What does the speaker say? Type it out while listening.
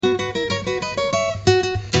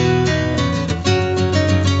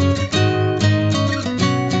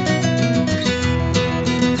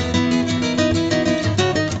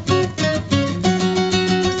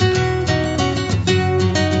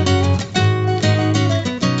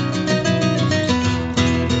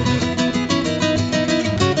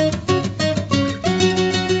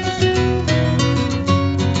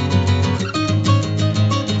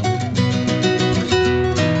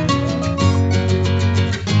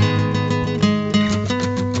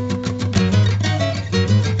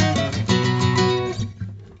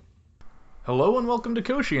welcome to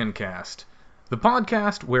Koshian Cast, the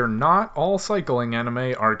podcast where not all cycling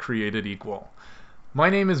anime are created equal. My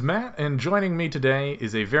name is Matt, and joining me today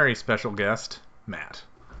is a very special guest, Matt.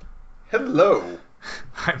 Hello.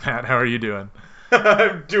 Hi, Matt. How are you doing?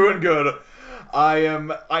 I'm doing good. I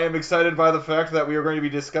am excited by the fact that we are going to be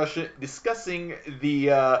discussing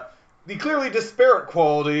the clearly disparate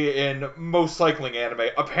quality in most cycling anime,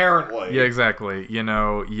 apparently. Yeah, exactly.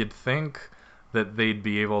 You'd think that they'd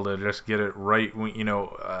be able to just get it right,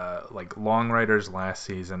 like Long Riders last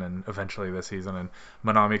season and eventually this season, and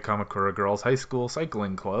Manami Kamakura Girls High School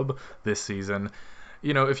Cycling Club this season.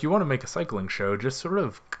 If you want to make a cycling show, just sort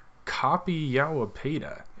of copy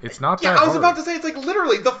Yowamushi. It's not that hard. Yeah, I was about to say, it's like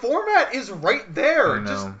literally, the format is right there. I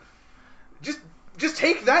know. Just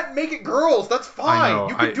take that and make it girls. That's fine.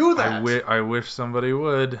 You can do that. I wish somebody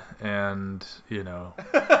would, and,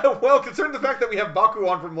 Well, considering the fact that we have Baku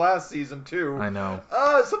on from last season, too. I know.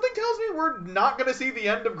 Something tells me we're not going to see the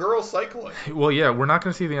end of girls cycling. Well, yeah, we're not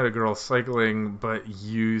going to see the end of girls cycling, but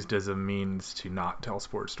used as a means to not tell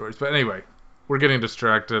sports stories. But anyway, we're getting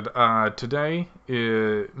distracted. Today,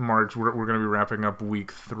 March, we're going to be wrapping up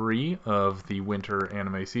week 3 of the winter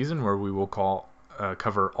anime season, where we will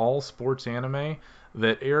cover all sports anime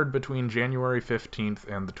that aired between January 15th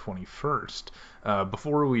and the 21st.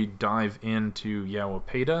 Before we dive into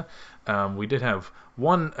Yowamushi, we did have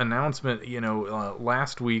one announcement,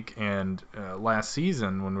 last week and last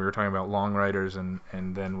season when we were talking about Long Riders and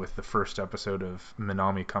then with the first episode of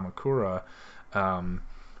Manami Kamakura,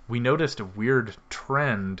 we noticed a weird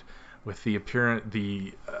trend with the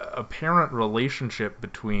apparent relationship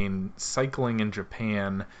between cycling in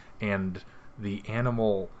Japan and the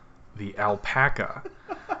animal, the alpaca.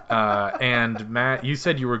 And Matt, you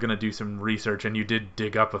said you were going to do some research, and you did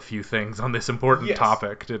dig up a few things on this important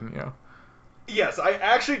topic, didn't you? Yes, I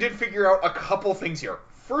actually did figure out a couple things here.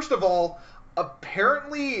 First of all,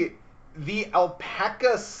 apparently the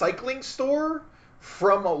alpaca cycling store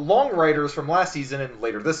from Long Riders from last season and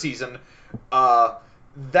later this season,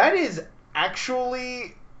 that is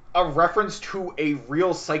actually a reference to a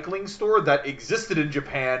real cycling store that existed in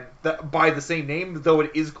Japan that by the same name, though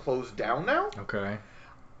it is closed down now. Okay.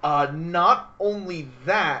 Not only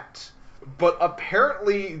that, but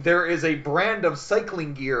apparently there is a brand of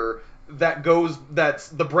cycling gear that's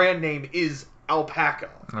the brand name is Alpaca.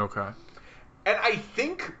 Okay. And I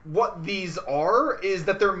think what these are is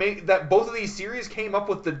that that both of these series came up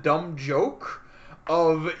with the dumb joke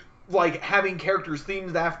of like having characters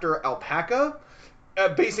themed after alpaca.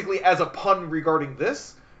 Basically as a pun regarding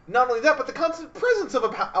this. Not only that, but the constant presence of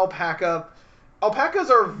alpaca. Alpacas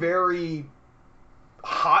are very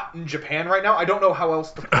hot in Japan right now. I don't know how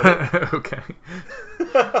else to put it. Okay.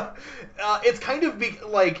 It's kind of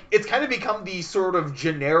become the sort of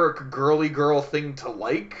generic girly girl thing to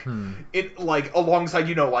like. It like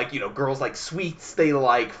alongside girls like sweets, they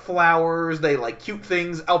like flowers, they like cute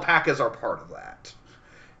things. Alpacas are part of that.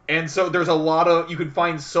 And so there's you can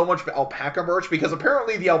find so much alpaca merch because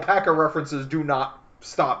apparently the alpaca references do not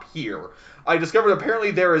stop here. I discovered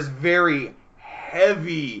apparently there is very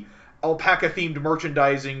heavy alpaca-themed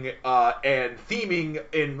merchandising and theming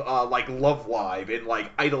in like Love Live and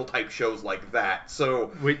like idol type shows like that.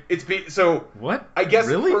 So wait, what? I guess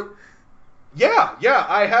really. Yeah,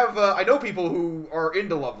 I know people who are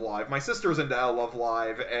into Love Live. My sister's into Love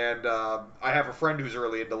Live, and I have a friend who's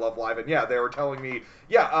really into Love Live, and yeah, they were telling me,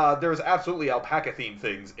 there's absolutely alpaca-themed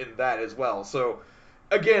things in that as well. So,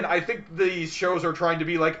 again, I think these shows are trying to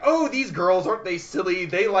be like, oh, these girls, aren't they silly?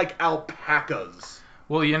 They like alpacas.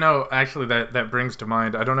 Well, actually, that brings to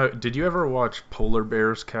mind, I don't know, did you ever watch Polar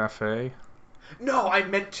Bears Cafe? No, I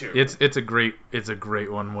meant to. It's a great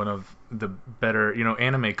one. One of the better,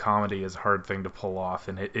 anime comedy is a hard thing to pull off,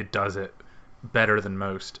 and it does it better than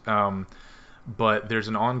most. But there's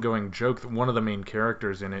an ongoing joke that one of the main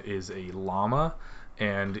characters in it is a llama,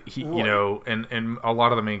 and he, right. and a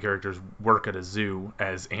lot of the main characters work at a zoo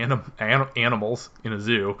as animals in a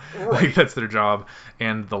zoo. Right. Like that's their job,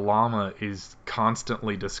 and the llama is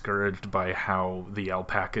constantly discouraged by how the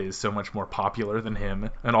alpaca is so much more popular than him,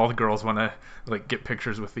 and all the girls want to like get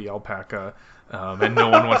pictures with the alpaca, and no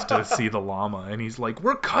one wants to see the llama, and he's like,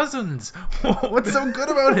 we're cousins. What's so good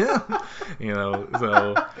about him?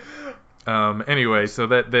 So anyway, so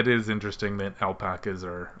that is interesting that alpacas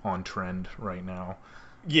are on trend right now.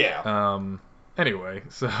 Yeah. Anyway,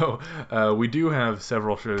 so we do have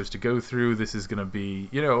several shows to go through. This is going to be,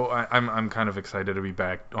 I'm kind of excited to be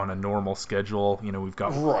back on a normal schedule. We've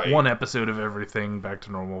got one episode of everything back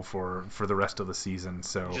to normal for the rest of the season.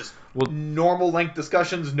 So just normal length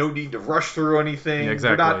discussions, no need to rush through anything. Yeah,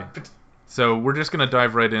 exactly. So we're just going to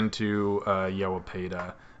dive right into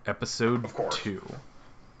Yowamushi. Episode Of course. 2.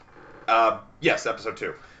 Yes, episode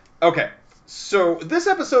 2. Okay, so this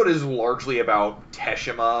episode is largely about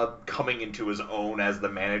Teshima coming into his own as the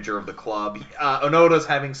manager of the club. Onoda's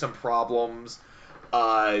having some problems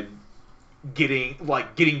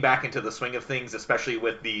getting back into the swing of things, especially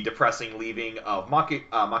with the depressing leaving of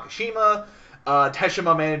Makishima.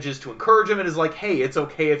 Teshima manages to encourage him and is like, hey, it's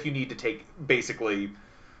okay if you need to take, basically,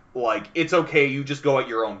 like, it's okay, you just go at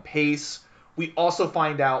your own pace. We also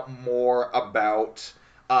find out more about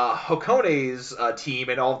Hakone's team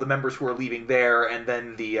and all of the members who are leaving there, and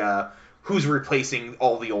then the who's replacing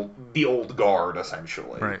all the old guard,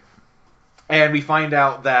 essentially. Right. And we find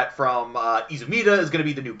out that from Izumida is going to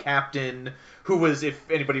be the new captain, who was,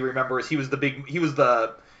 if anybody remembers, he was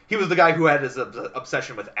the guy who had his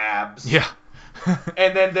obsession with abs. Yeah.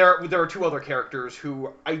 And then there are two other characters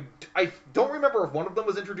who I don't remember if one of them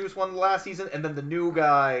was introduced one last season, and then the new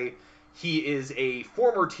guy, he is a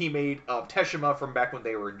former teammate of Teshima from back when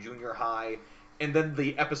they were in junior high, and then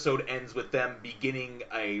the episode ends with them beginning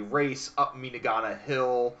a race up Minagana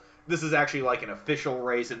Hill. This is actually like an official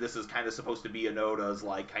race, and this is kind of supposed to be Onoda's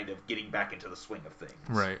like kind of getting back into the swing of things.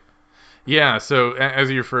 Right. Yeah, so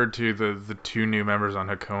as you referred to, the two new members on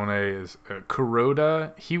Hakone is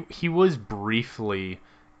Kuroda. He was briefly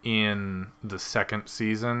in the second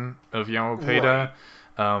season of Yowamushi Pedal,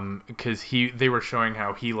 because they were showing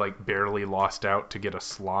how he like barely lost out to get a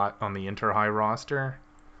slot on the inter-high roster.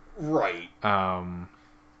 Right. And,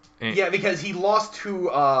 yeah, because he lost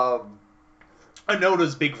to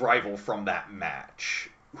Onoda's big rival from that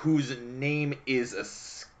match, whose name is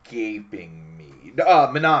escaping me.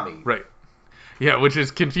 Minami. Right. Yeah, which is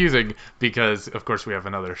confusing because, of course, we have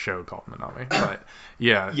another show called Minami. But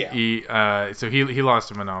yeah, he lost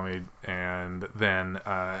to Minami, and then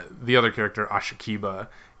the other character, Ashikiba,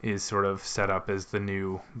 is sort of set up as the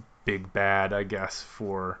new big bad, I guess,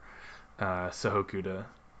 for Sahoku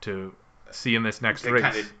to see in this next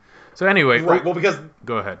race. So anyway, right. Well, because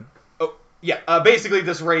go ahead. Oh yeah, basically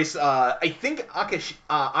this race, I think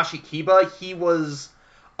Ashikiba, he was.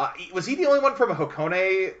 Was he the only one from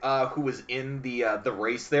Hakone who was in the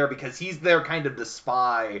race there? Because he's there kind of the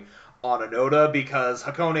spy on Onoda, because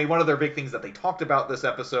Hakone, one of their big things that they talked about this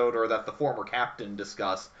episode, or that the former captain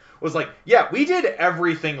discussed, was like, yeah, we did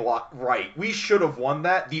everything right. We should have won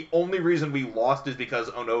that. The only reason we lost is because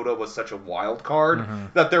Onoda was such a wild card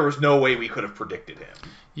that there was no way we could have predicted him.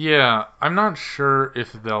 Yeah, I'm not sure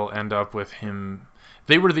if they'll end up with him.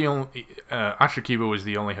 They were the only Ashikiba was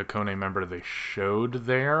the only Hakone member they showed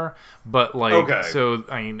there, but like so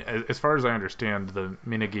I mean, as far as I understand, the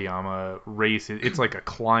Minagiyama race, it's like a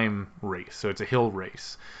climb race, so it's a hill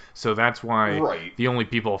race. So that's why the only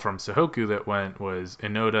people from Sahoku that went was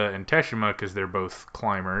Inoda and Teshima, because they're both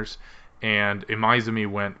climbers, and Imaizumi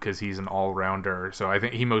went because he's an all-rounder. So I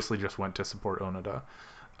think he mostly just went to support Onoda.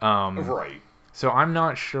 Right. So I'm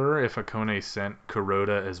not sure if Hakone sent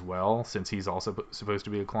Kuroda as well, since he's also supposed to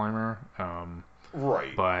be a climber.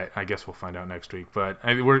 Right. But I guess we'll find out next week. But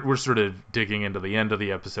we're sort of digging into the end of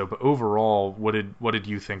the episode. But overall, what did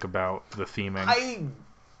you think about the theming?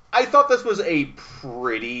 I thought this was a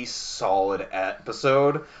pretty solid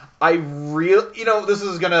episode. This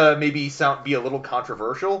is gonna maybe be a little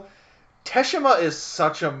controversial. Teshima is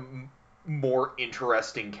such a more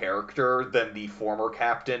interesting character than the former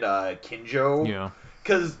captain, Kinjo. Yeah.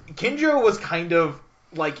 Because Kinjo was kind of,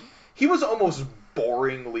 like, he was almost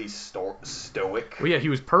boringly stoic. Well, yeah, he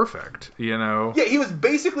was perfect, Yeah, he was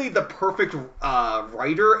basically the perfect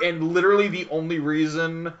writer, and literally the only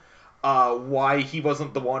reason why he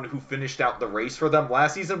wasn't the one who finished out the race for them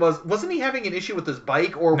last season wasn't he having an issue with his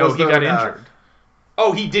bike, or no, he got injured.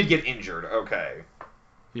 Oh, he did get injured, okay.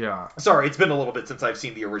 Yeah. Sorry, it's been a little bit since I've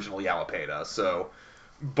seen the original Yowamushi, so...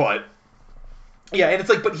 But... Yeah, and it's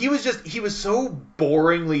like, but he was so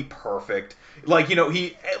boringly perfect. Like,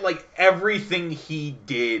 everything he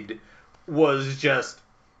did was just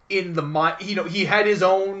in the mind... he had his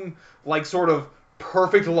own, like, sort of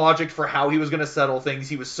perfect logic for how he was going to settle things.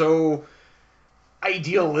 He was so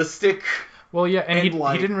idealistic. Well, yeah, and he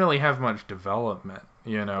didn't really have much development,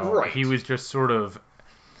 Right. He was just sort of...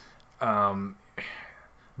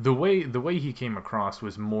 The way he came across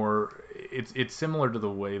was more... It's similar to the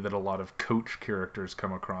way that a lot of coach characters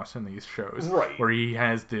come across in these shows. Right. Where he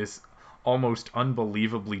has this almost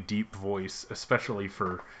unbelievably deep voice, especially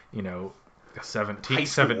for, a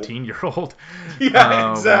 17-year-old.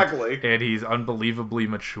 Yeah, exactly. And he's unbelievably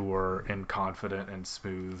mature and confident and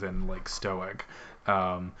smooth and, like, stoic.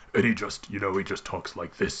 And he just talks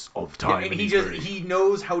like this all the time. Yeah, and he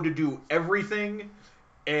knows how to do everything,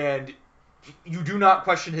 and you do not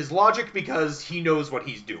question his logic because he knows what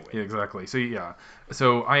he's doing. Yeah, exactly. So yeah,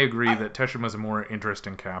 so I agree that Teshima's a more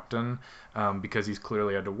interesting captain because he's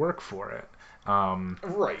clearly had to work for it.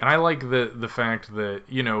 Right. And I like the fact that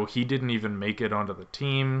he didn't even make it onto the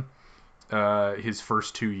team his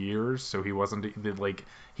first 2 years, so he wasn't like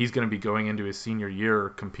he's going to be going into his senior year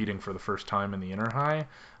competing for the first time in the inner high.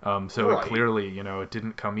 So Right. it clearly it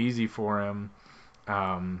didn't come easy for him.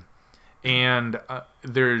 And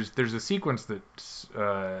there's a sequence that's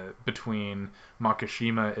between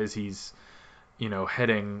Makishima as he's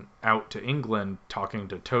heading out to England talking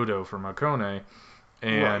to Todo from Hakone,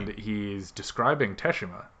 and Right. he's describing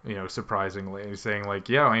Teshima, surprisingly. He's saying like,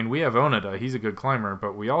 yeah, I mean, we have Onada, he's a good climber,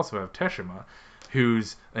 but we also have Teshima,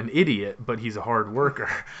 who's an idiot, but he's a hard worker.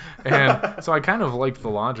 And so I kind of liked the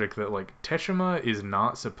logic that like Teshima is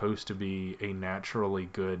not supposed to be a naturally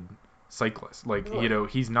good cyclist. Like, Right.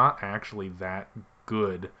 he's not actually that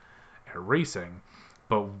good at racing,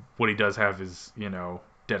 but what he does have is,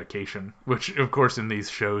 dedication, which of course in these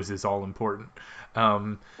shows is all important.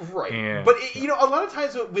 Um, Right. and But a lot of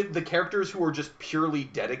times with the characters who are just purely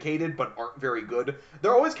dedicated but aren't very good,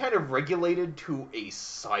 they're always kind of regulated to a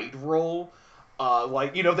side role.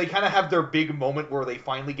 Like, they kind of have their big moment where they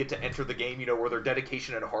finally get to enter the game, where their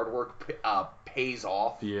dedication and hard work pays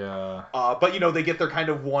off. yeah, But, they get their kind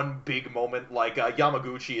of one big moment, like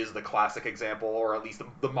Yamaguchi is the classic example, or at least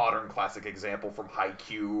the modern classic example from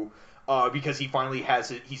Haikyuu, because he's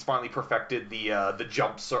finally perfected the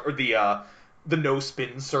jump or the no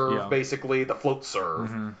spin serve, yeah. basically the float serve.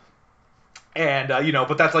 Mm-hmm. And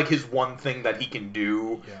but that's like his one thing that he can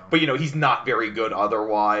do. Yeah. But he's not very good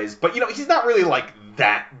otherwise. But he's not really like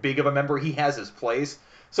that big of a member. He has his place.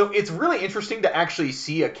 So it's really interesting to actually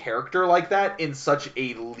see a character like that in such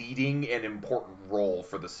a leading and important role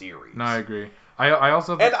for the series. No, I agree. I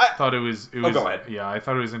also thought it was Oh, go ahead. yeah, I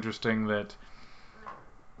thought it was interesting that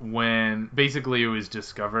when basically it was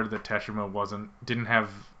discovered that Teshima didn't have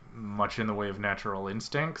much in the way of natural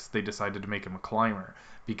instincts, they decided to make him a climber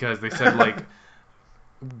because they said like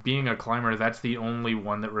being a climber, that's the only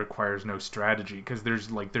one that requires no strategy because there's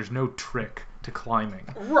no trick to climbing.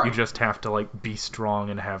 Right. You just have to like be strong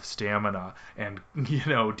and have stamina and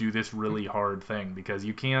do this really hard thing because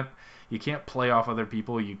you can't play off other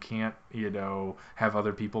people. You can't have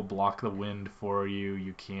other people block the wind for you.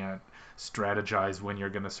 You can't strategize when you're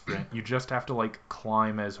going to sprint. You just have to like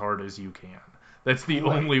climb as hard as you can. That's the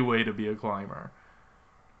Right. only way to be a climber.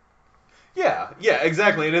 Yeah,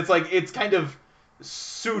 exactly. And it's kind of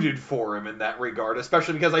suited for him in that regard,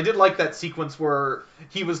 especially because I did like that sequence where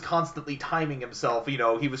he was constantly timing himself.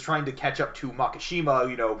 He was trying to catch up to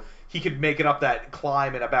Makishima. He could make it up that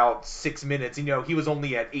climb in about 6 minutes. He was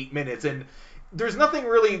only at 8 minutes, and there's nothing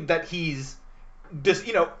really that he's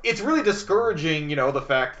it's really discouraging. The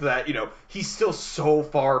fact that he's still so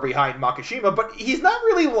far behind Makishima, but he's not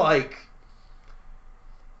really like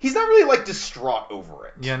distraught over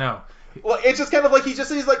it. Yeah, no. Well, it's just kind of like he's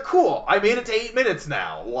like, cool, I made it to 8 minutes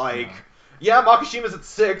now. Like, yeah, Makishima's at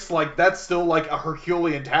 6. Like, that's still like a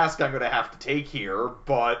Herculean task I'm gonna have to take here,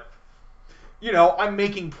 but I'm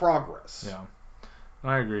making progress. Yeah,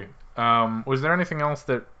 I agree. Was there anything else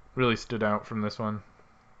that really stood out from this one?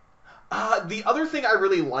 The other thing I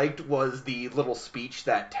really liked was the little speech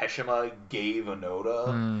that Teshima gave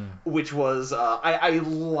Onoda, which was I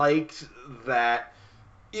liked that.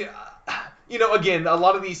 Again, a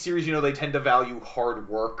lot of these series, they tend to value hard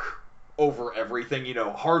work over everything.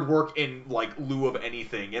 Hard work in like lieu of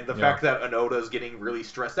anything, and the fact that Onoda is getting really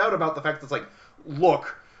stressed out about the fact that it's like,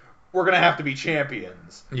 look, we're gonna have to be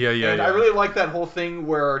champions. Yeah. And I really like that whole thing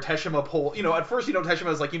where Teshima at first,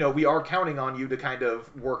 Teshima is like, we are counting on you to kind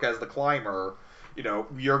of work as the climber.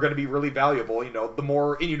 You're going to be really valuable. The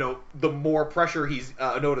more pressure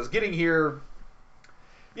Onoda's getting here,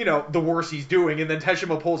 the worse he's doing. And then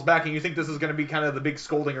Teshima pulls back, and you think this is going to be kind of the big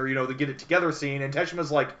scolding or the get it together scene. And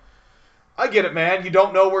Teshima's like, I get it, man. You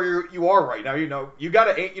don't know where you are right now. You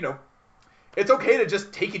gotta, it's okay to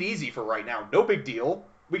just take it easy for right now. No big deal.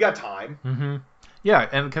 We got time. Mm-hmm. Yeah,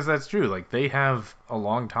 and because that's true. Like, they have a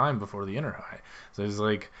long time before the inner high. So it's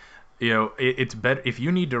like, it's better. If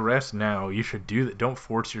you need to rest now, you should do that. Don't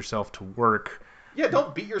force yourself to work. Yeah,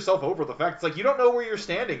 don't beat yourself over the fact it's like you don't know where your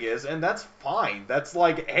standing is, and that's fine. That's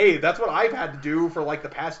like, hey, that's what I've had to do for like the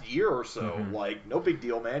past year or so. Mm-hmm. Like, no big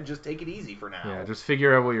deal, man. Just take it easy for now. Yeah, just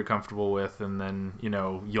figure out what you're comfortable with, and then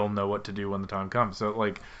you'll know what to do when the time comes. So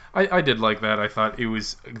like, I did like that. I thought it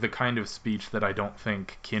was the kind of speech that I don't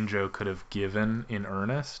think Kinjo could have given in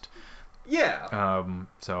earnest. Yeah.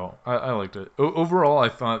 So I liked it. Overall, I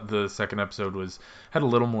thought the second episode had a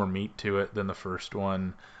little more meat to it than the first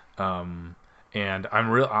one. and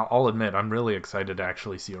I'll admit I'm really excited to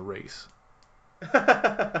actually see a race.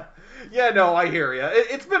 Yeah, no, I hear you.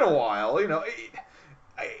 It's been a while,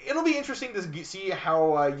 it'll be interesting to see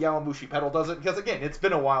how Yowamushi Pedal does it, because again, it's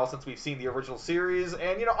been a while since we've seen the original series,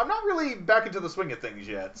 and I'm not really back into the swing of things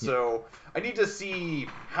yet, so I need to see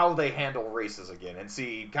how they handle races again and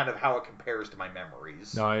see kind of how it compares to my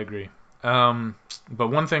memories. No, I agree. But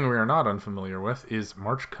one thing we are not unfamiliar with is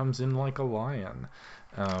March comes in like a lion.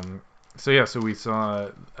 So we saw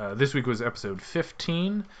this week was episode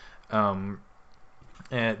 15.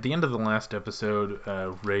 At the end of the last episode,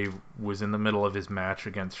 Ray was in the middle of his match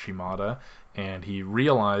against Shimada, and he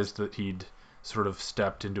realized that he'd sort of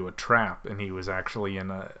stepped into a trap, and he was actually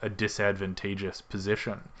in a disadvantageous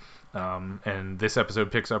position. And this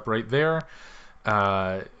episode picks up right there.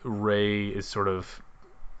 Ray is sort of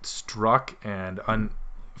struck, and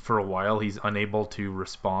for a while he's unable to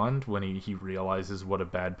respond when he realizes what a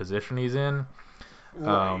bad position he's in.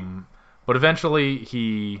 Right. But eventually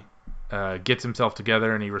he gets himself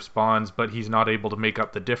together and he responds, but he's not able to make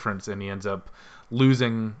up the difference, and he ends up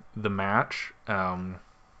losing the match.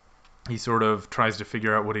 He sort of tries to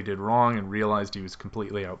figure out what he did wrong and realized he was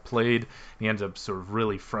completely outplayed. He ends up sort of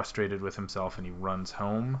really frustrated with himself, and he runs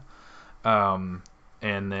home. And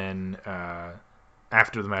then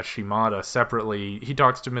after the match, Shimada separately, he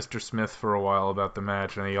talks to Mr. Smith for a while about the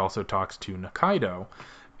match, and he also talks to Nakaido.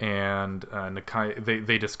 And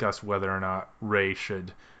they discuss whether or not Ray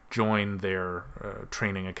should join their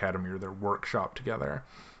training academy or their workshop together.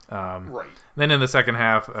 Right. Then in the second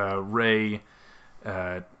half, Ray,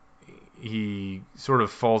 he sort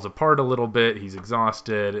of falls apart a little bit. He's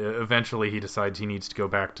exhausted. Eventually, he decides he needs to go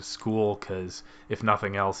back to school because, if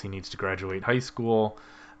nothing else, he needs to graduate high school.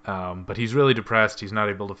 But he's really depressed. He's not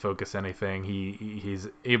able to focus anything. He's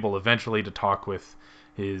able eventually to talk with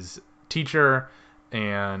his teacher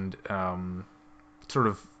and sort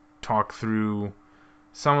of talk through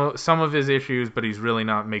some of his issues, but he's really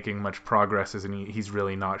not making much progress, and he's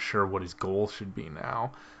really not sure what his goal should be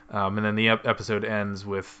now. And then the episode ends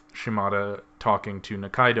with Shimada talking to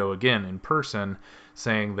Nakaido again in person,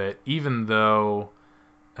 saying that even though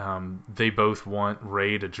they both want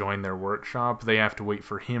Ray to join their workshop, they have to wait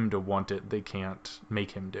for him to want it. They can't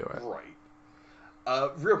make him do it. Right.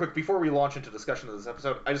 Real quick, before we launch into discussion of this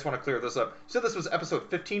episode, I just want to clear this up. You said this was episode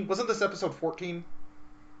 15. Wasn't this episode 14?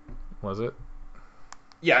 Was it?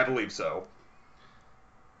 Yeah, I believe so.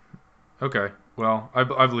 Okay. Well, I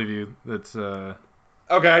believe you. That's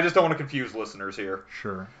Okay, I just don't want to confuse listeners here.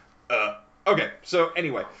 Sure. Okay, so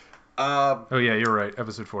anyway. Oh yeah, you're right.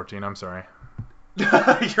 Episode 14. I'm sorry.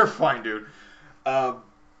 You're fine, dude.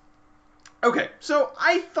 Okay, so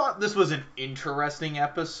I thought this was an interesting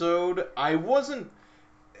episode.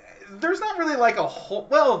 There's not really like a whole...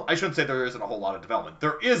 Well, I shouldn't say there isn't a whole lot of development.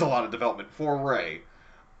 There is a lot of development for Ray.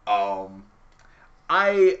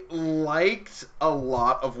 I liked a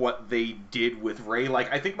lot of what they did with Ray.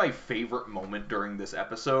 Like, I think my favorite moment during this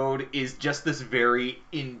episode is just this very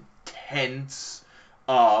intense,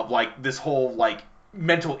 this whole,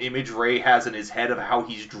 mental image Ray has in his head of how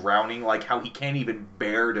he's drowning, like how he can't even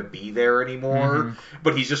bear to be there anymore,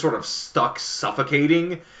 but he's just sort of stuck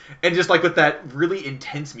suffocating, and just with that really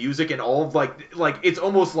intense music and all of it's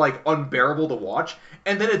almost unbearable to watch,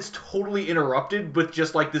 and then it's totally interrupted with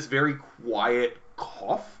just this very quiet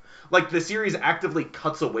cough. The series actively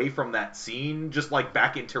cuts away from that scene, just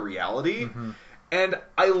back into reality. And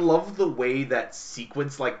I love the way that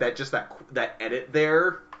sequence, that edit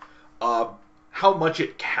there, how much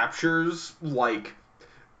it captures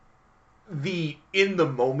the in the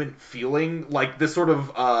moment feeling, this sort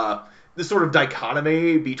of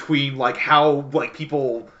dichotomy between how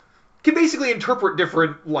people can basically interpret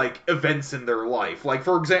different events in their life.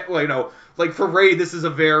 For example, for Ray, this is a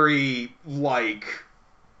very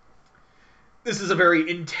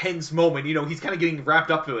intense moment. He's kind of getting wrapped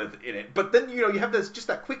up in it. But then you have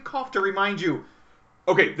that quick cough to remind you,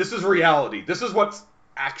 okay, this is reality. This is what's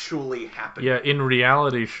actually happening. Yeah, in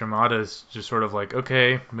reality, Shimada's just sort of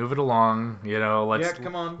okay, move it along.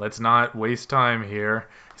 Come on. Let's not waste time here.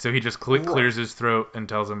 So he just clears his throat and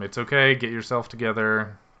tells him, it's okay, get yourself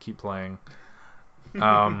together, keep playing.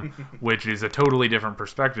 Which is a totally different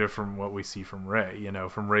perspective from what we see from Ray.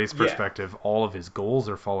 From Ray's perspective, all of his goals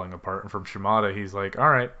are falling apart, and from Shimada, he's like, all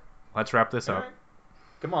right, let's wrap this up. Right.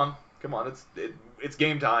 Come on, it's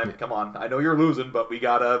game time. Yeah. Come on, I know you're losing, but we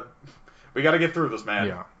gotta get through this, man.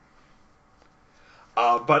 Yeah.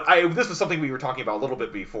 But this was something we were talking about a little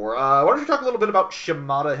bit before. Why don't you talk a little bit about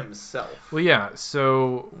Shimada himself? Well, yeah.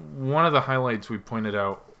 So one of the highlights we pointed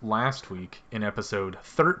out last week in episode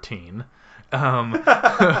 13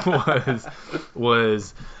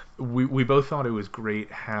 was we both thought it was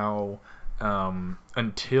great how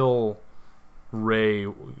until Rei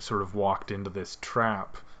sort of walked into this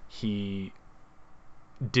trap, he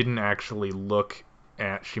didn't actually look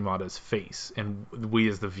at Shimada's face, and we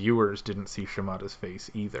as the viewers didn't see Shimada's face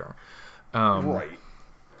either. Right.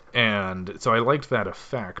 And so I liked that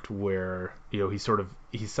effect where, he's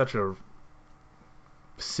such a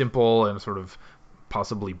simple and sort of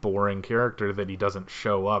possibly boring character that he doesn't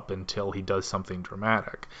show up until he does something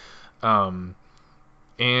dramatic. And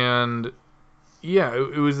yeah,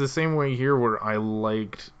 it was the same way here where I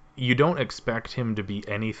liked, you don't expect him to be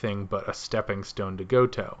anything but a stepping stone to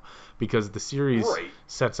Goto, because the series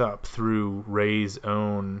sets up through Rei's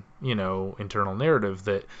own, internal narrative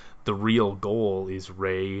that the real goal is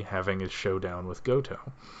Rei having his showdown with Goto.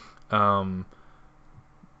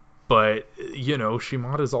 But,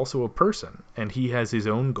 Shimada's also a person, and he has his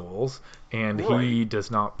own goals, and he does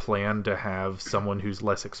not plan to have someone who's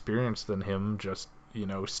less experienced than him just,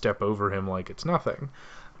 step over him like it's nothing.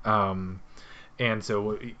 And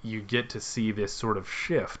so you get to see this sort of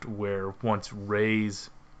shift where once Rei's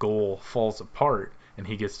goal falls apart and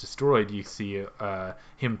he gets destroyed, you see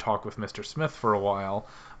him talk with Mr. Smith for a while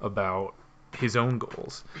about his own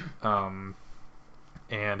goals,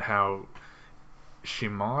 and how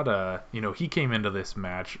Shimada, he came into this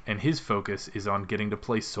match and his focus is on getting to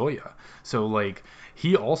play Soya. So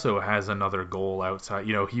he also has another goal outside.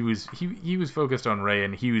 He was focused on Rei,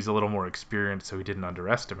 and he was a little more experienced, so he didn't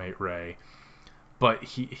underestimate Rei. But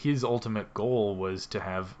his ultimate goal was to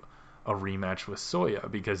have a rematch with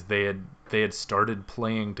Soya, because they had started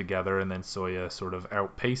playing together, and then Soya sort of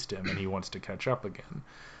outpaced him, and he wants to catch up again.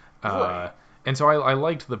 And so I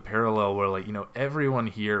liked the parallel where everyone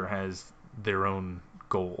here has their own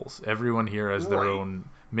goals. Everyone here has their own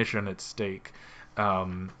mission at stake.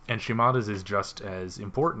 And Shimada's is just as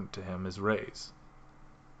important to him as Rei's.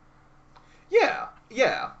 Yeah.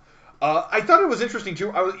 I thought it was interesting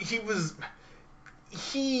too.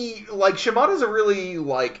 Shimada's a really,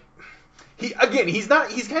 he's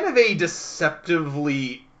kind of a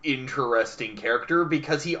deceptively interesting character,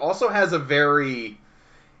 because he also has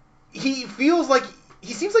he seems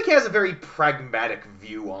like he has a very pragmatic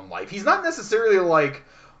view on life. He's not necessarily,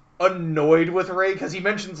 annoyed with Rei, because he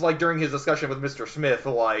mentions, during his discussion with Mr. Smith,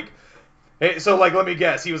 hey, so, let me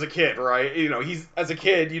guess, he was a kid, right? As a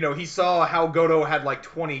kid, he saw how Goto had,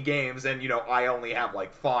 20 games, and, I only have,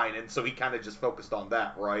 fine, and so he kind of just focused on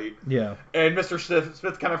that, right? Yeah. And Mr.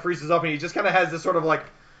 Smith kind of freezes up, and he just kind of has this sort of,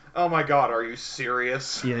 oh my god, are you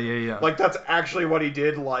serious? Yeah. That's actually what he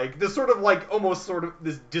did, this sort of, almost sort of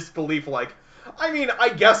this disbelief, I mean, I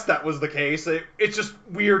guess that was the case. It's just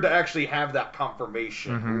weird to actually have that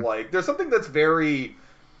confirmation. Mm-hmm. There's something that's very...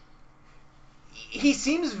 He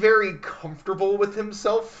seems very comfortable with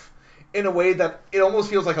himself in a way that it almost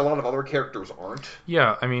feels like a lot of other characters aren't.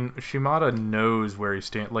 Yeah, I mean, Shimada knows where he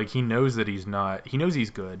stands. He knows that he's not... He knows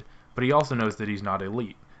he's good, but he also knows that he's not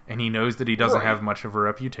elite. And he knows that he doesn't have much of a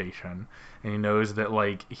reputation. And he knows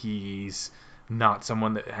that, he's not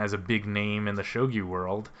someone that has a big name in the shogi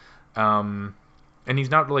world. And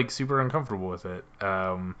he's not super uncomfortable with it.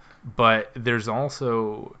 But there's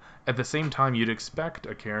also, at the same time, you'd expect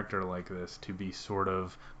a character like this to be sort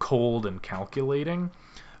of cold and calculating.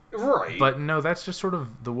 Right. But no, that's just sort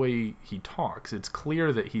of the way he talks. It's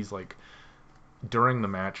clear that he's during the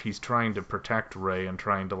match, he's trying to protect Rei and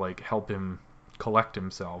trying to help him collect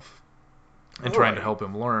himself and trying to help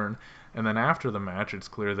him learn. And then after the match, it's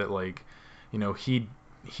clear that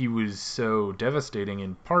he was so devastating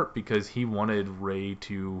in part because he wanted Rei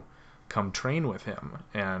to come train with him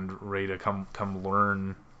and Rei to come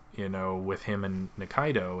learn, with him and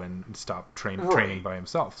Nikaido and stop training by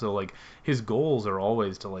himself. So his goals are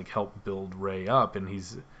always to help build Rei up, and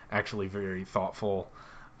he's actually very thoughtful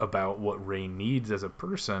about what Rei needs as a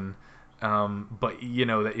person. But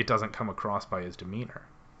that it doesn't come across by his demeanor.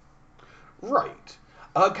 Right.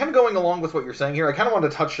 Kind of going along with what you're saying here, I kind of want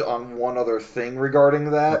to touch on one other thing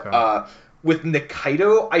regarding that. Okay. With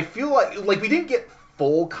Nikaido, I feel like we didn't get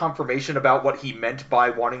full confirmation about what he meant by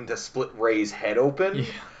wanting to split Rei's head open. Yeah.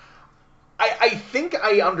 I think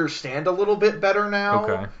I understand a little bit better now.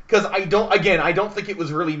 Okay. Because I don't think it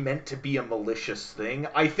was really meant to be a malicious thing.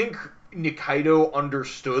 I think Nikaido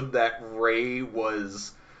understood that Rei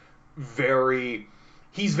was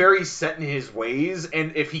he's very set in his ways,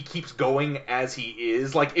 and if he keeps going as he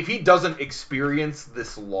is, if he doesn't experience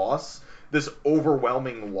this loss, this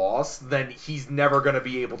overwhelming loss, then he's never going to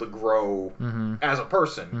be able to grow as a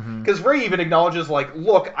person. Because Rei even acknowledges,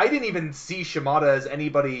 look, I didn't even see Shimada as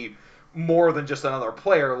anybody more than just another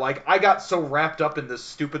player. I got so wrapped up in this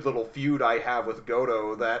stupid little feud I have with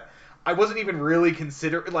Goto that I wasn't even really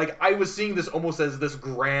considering, like, I was seeing this almost as this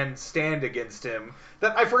grand stand against him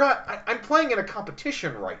that I forgot I'm playing in a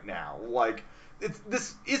competition right now. Like,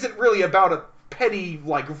 this isn't really about a petty,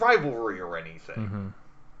 like, rivalry or anything. Mm-hmm.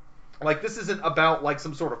 Like, this isn't about, like,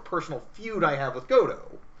 some sort of personal feud I have with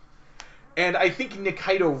Goto. And I think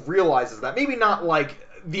Nikaido realizes that. Maybe not, like,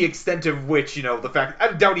 the extent of which, you know, the fact...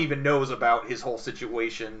 I doubt he even knows about his whole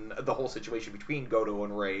situation, the whole situation between Goto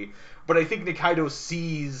and Rei. But I think Nikaido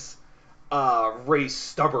sees Rei's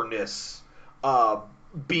stubbornness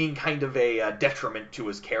being kind of a detriment to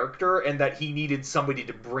his character, and that he needed somebody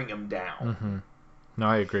to bring him down. Mm-hmm. No,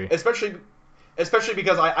 I agree. Especially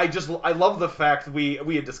because I love the fact we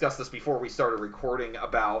had discussed this before we started recording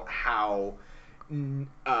about how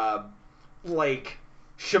like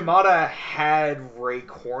Shimada had Rei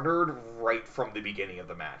cornered right from the beginning of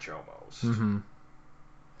the match almost. Mm-hmm.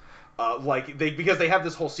 Because they have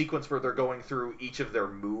this whole sequence where they're going through each of their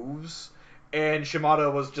moves, and Shimada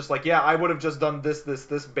was just like, yeah, I would have just done this,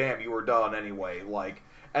 bam, you were done anyway. Like,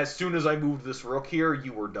 as soon as I moved this rook here,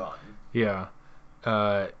 you were done. Yeah.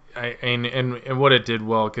 And what it did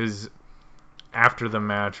well, because after the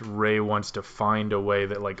match, Rei wants to find a way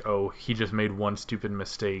that, like, oh, he just made one stupid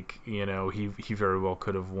mistake. You know, he very well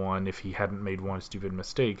could have won if he hadn't made one stupid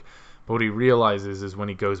mistake. But what he realizes is when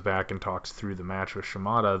he goes back and talks through the match with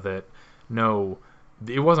Shimada that, no,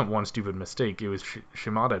 it wasn't one stupid mistake. It was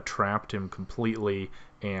Shimada trapped him completely,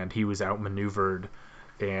 and he was outmaneuvered.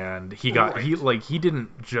 And he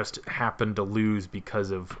didn't just happen to lose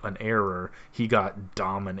because of an error. He got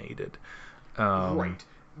dominated. Right.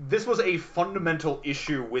 This was a fundamental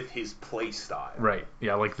issue with his playstyle. Right.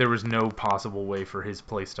 Yeah, like there was no possible way for his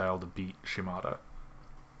playstyle to beat Shimada.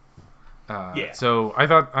 Yeah. So I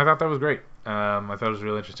thought that was great. I thought it was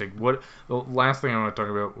really interesting. The last thing I want to talk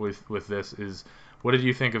about with this is, what did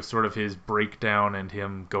you think of sort of his breakdown and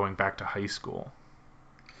him going back to high school?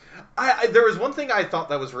 There was one thing I thought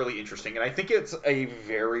that was really interesting, and I think it's a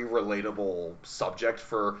very relatable subject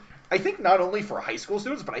for, I think, not only for high school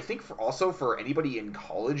students, but I think also for anybody in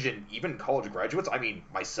college and even college graduates, I mean,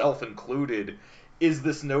 myself included, is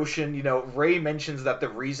this notion, you know, Rei mentions that the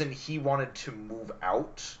reason he wanted to move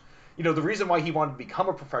out, you know, the reason why he wanted to become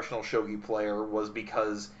a professional shogi player was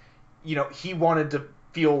because, you know, he wanted to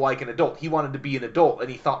feel like an adult. He wanted to be an adult, and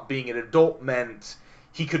he thought being an adult meant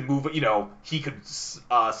he could move, you know, he could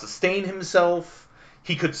sustain himself,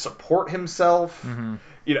 he could support himself, Mm-hmm.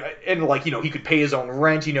 you know, and, like, you know, he could pay his own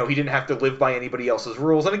rent, you know, he didn't have to live by anybody else's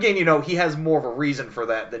rules. And again, you know, he has more of a reason for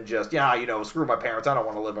that than just, yeah, you know, screw my parents, I don't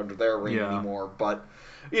want to live under their reign anymore. But,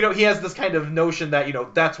 you know, he has this kind of notion that, you know,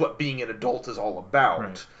 that's what being an adult is all about.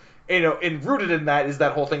 Right. You know, and rooted in that is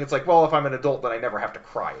that whole thing. It's like, well, if I'm an adult, then I never have to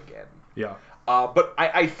cry again. Yeah. But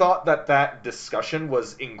I thought that discussion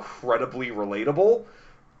was incredibly relatable,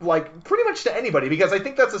 like, pretty much to anybody, because I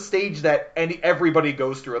think that's a stage that everybody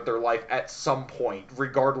goes through at their life at some point,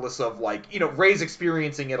 regardless of, like, you know, Rei's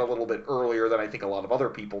experiencing it a little bit earlier than I think a lot of other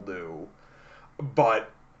people do. But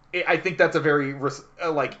I think that's a very,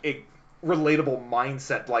 a relatable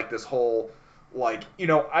mindset, like this whole, like, you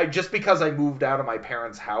know, just because I moved out of my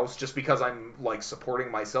parents' house, just because I'm, like, supporting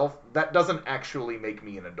myself, that doesn't actually make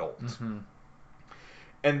me an adult. Mm-hmm.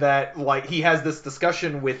 And that, like, he has this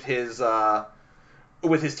discussion with his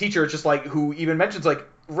teacher, just like, who even mentions, like,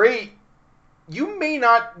 Rei, you may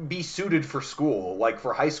not be suited for school, like,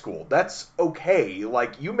 for high school. That's okay.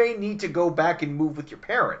 Like, you may need to go back and move with your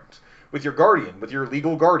parent, with your guardian, with your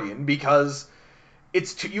legal guardian, because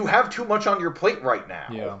you have too much on your plate right now.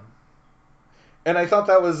 Yeah. And I thought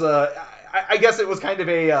that was, I guess it was kind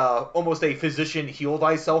of almost a physician heal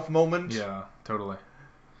thyself moment. Yeah, totally.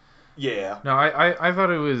 Yeah. No, I thought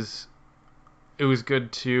it was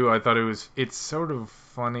good too. I thought it's sort of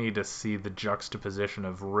funny to see the juxtaposition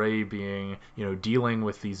of Rei being, you know, dealing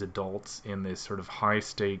with these adults in this sort of high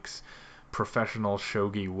stakes professional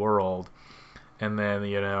shogi world, and then,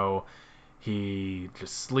 you know, he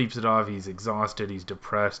just sleeps it off, he's exhausted, he's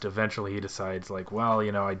depressed. Eventually he decides, like, well,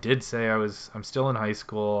 you know, I did say I'm still in high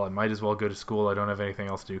school, I might as well go to school, I don't have anything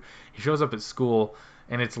else to do. He shows up at school,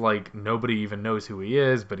 and it's like nobody even knows who he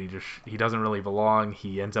is, but he doesn't really belong.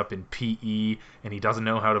 He ends up in PE, and he doesn't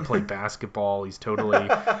know how to play basketball. He's totally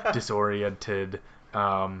disoriented.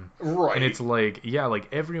 Right. And it's like, yeah, like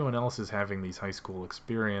everyone else is having these high school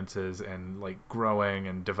experiences and, like, growing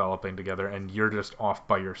and developing together, and you're just off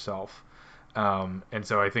by yourself. And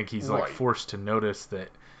so I think he's, like, forced to notice that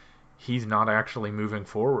he's not actually moving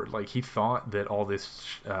forward. Like, he thought that all this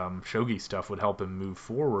shogi stuff would help him move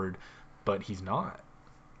forward, but he's not.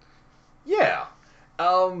 Yeah.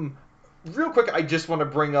 Real quick, I just want to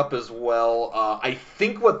bring up as well. I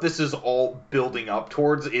think what this is all building up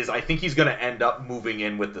towards is I think he's going to end up moving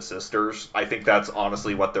in with the sisters. I think that's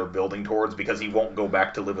honestly what they're building towards because he won't go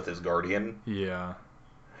back to live with his guardian. Yeah.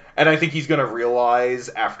 And I think he's going to realize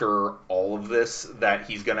after all of this that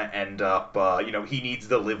he's going to end up, he needs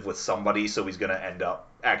to live with somebody, so he's going to end up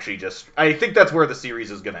actually just. I think that's where the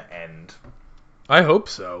series is going to end. I hope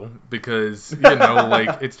so, because,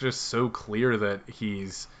 like, it's just so clear that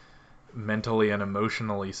he's mentally and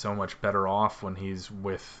emotionally so much better off when he's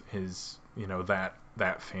with his, that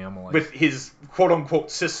family. With his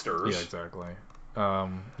quote-unquote sisters. Yeah, exactly.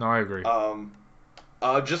 No, I agree.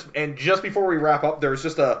 Just before we wrap up, there's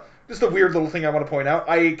just a weird little thing I want to point out.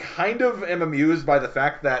 I kind of am amused by the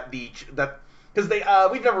fact that because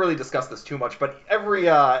we've never really discussed this too much, but every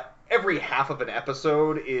half of an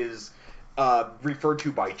episode is referred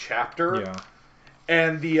to by chapter. Yeah.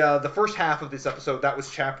 And the first half of this episode, that was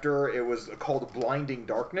chapter. It was called Blinding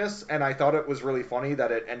Darkness, and I thought it was really funny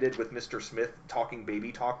that it ended with Mr. Smith talking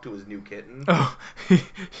baby talk to his new kitten. Oh,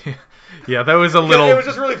 yeah, that was a little. Yeah, it was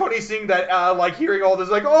just really funny seeing that, hearing all this,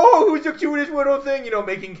 like, oh, who's the cutest little thing,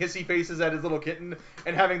 making kissy faces at his little kitten,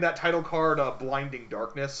 and having that title card, Blinding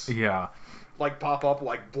Darkness. Yeah. Like pop up,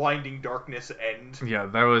 like Blinding Darkness end. Yeah,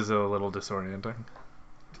 that was a little disorienting.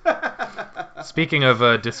 Speaking of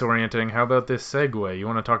disorienting, how about this segue? You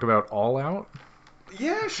want to talk about All Out?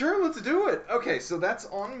 Yeah, sure, let's do it. Okay, so that's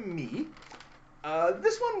on me.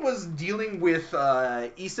 This one was dealing with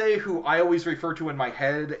Issei, who I always refer to in my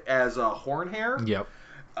head as Hornhair. Yep.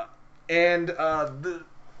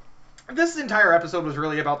 This entire episode was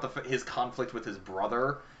really about his conflict with his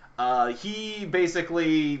brother. He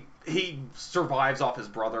survives off his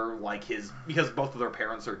brother, because both of their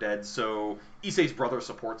parents are dead, so Issei's brother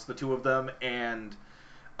supports the two of them, and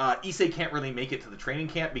Issei can't really make it to the training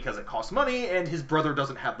camp because it costs money, and his brother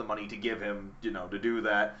doesn't have the money to give him, to do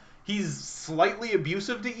that. He's slightly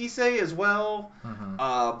abusive to Issei as well,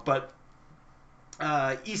 but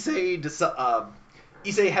Issei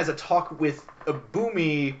has a talk with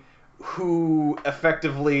Ibumi, who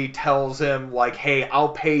effectively tells him, like, hey, I'll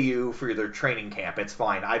pay you for your training camp. It's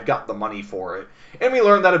fine. I've got the money for it. And we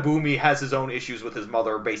learn that Ibumi has his own issues with his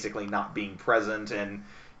mother basically not being present, and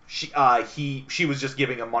she was just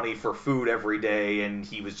giving him money for food every day, and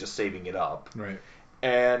he was just saving it up. Right.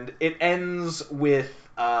 And it ends with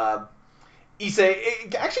Issei.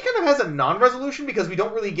 It actually kind of has a non-resolution because we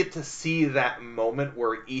don't really get to see that moment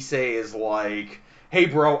where Issei is like, hey,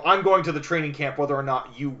 bro, I'm going to the training camp whether or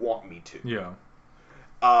not you want me to. Yeah.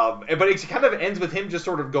 But it kind of ends with him just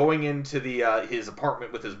sort of going into his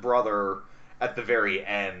apartment with his brother at the very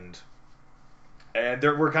end. And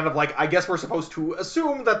we're kind of like, I guess we're supposed to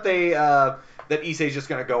assume that that Issei's just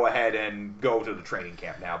going to go ahead and go to the training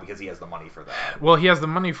camp now because he has the money for that. Well, he has the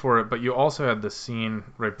money for it, but you also had the scene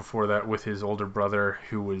right before that with his older brother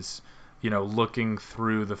who was, looking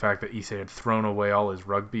through the fact that Issei had thrown away all his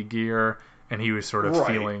rugby gear, and he was sort of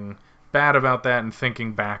feeling bad about that and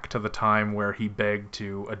thinking back to the time where he begged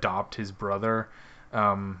to adopt his brother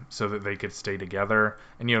so that they could stay together.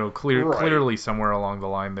 And, clearly somewhere along the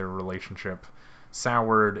line their relationship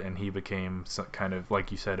soured, and he became kind of,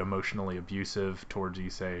 like you said, emotionally abusive towards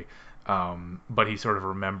Issei. But he sort of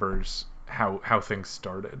remembers how things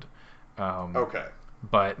started. Okay.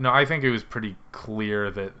 But, no, I think it was pretty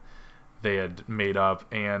clear that they had made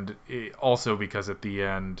up, and also because at the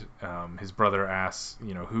end, his brother asks,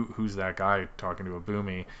 who's that guy talking to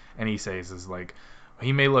Ibumi, and he says is like,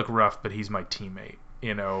 he may look rough, but he's my teammate,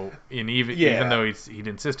 and even though he'd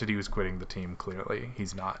insisted he was quitting the team, clearly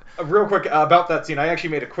he's not. Real quick about that scene, I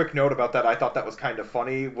actually made a quick note about that. I thought that was kind of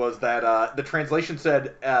funny. Was that the translation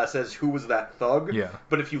says who was that thug? Yeah.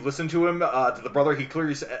 But if you listen to him, to the brother, he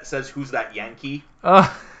clearly says who's that Yankee.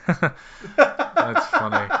 That's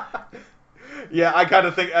funny. Yeah, I kind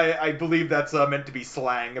of think, I believe that's meant to be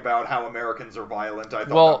slang about how Americans are violent. I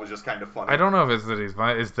thought that was just kind of funny. I don't know if it's that he's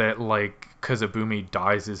violent. Is that, because Ibumi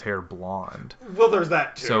dyes his hair blonde. Well, there's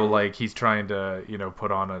that, too. So, he's trying to,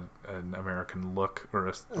 put on an American look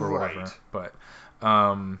or whatever. But,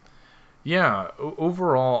 yeah,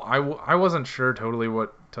 overall, I wasn't sure totally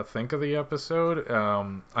what to think of the episode.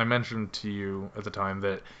 I mentioned to you at the time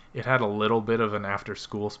that it had a little bit of an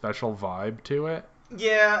after-school special vibe to it.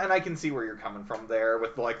 Yeah, and I can see where you're coming from there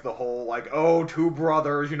with like the whole like, oh, two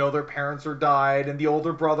brothers, their parents are died, and the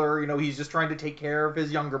older brother, he's just trying to take care of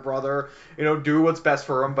his younger brother, do what's best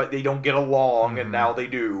for him, but they don't get along, and now they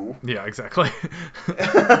do. Yeah, exactly.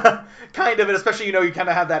 Kind of, and especially, you kind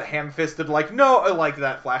of have that ham-fisted, like, no, like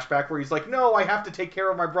that flashback where he's like, no, I have to take care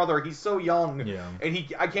of my brother, he's so young, Yeah. and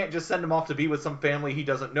I can't just send him off to be with some family he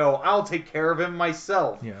doesn't know, I'll take care of him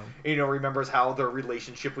myself. Yeah. And, remembers how their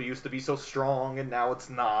relationship used to be so strong, and now it's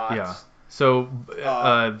not. Yeah. So,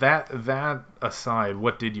 that aside,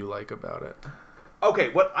 what did you like about it? Okay,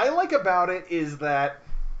 what I like about it is that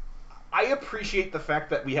I appreciate the fact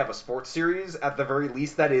that we have a sports series, at the very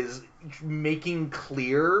least, that is making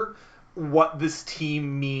clear what this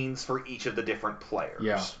team means for each of the different players.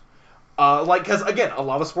 Yeah. Because, again, a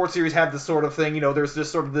lot of sports series have this sort of thing, there's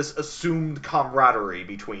this sort of this assumed camaraderie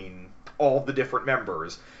between all the different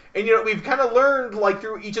members. And, we've kind of learned, like,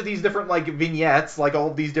 through each of these different, like, vignettes, like,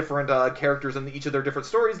 all of these different characters in each of their different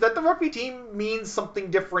stories, that the rugby team means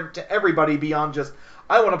something different to everybody beyond just,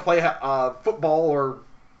 I want to play football or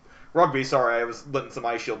rugby. Sorry, I was letting some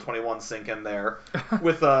Ice Shield 21 sink in there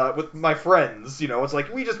with my friends. It's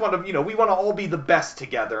like we just want to, we want to all be the best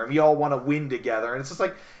together, and we all want to win together. And it's just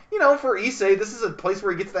like, for Issei, this is a place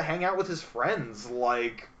where he gets to hang out with his friends.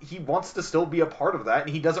 Like, he wants to still be a part of that, and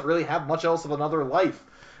he doesn't really have much else of another life.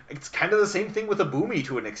 It's kind of the same thing with Ibumi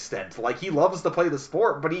to an extent. Like, he loves to play the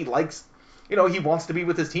sport, but he likes, he wants to be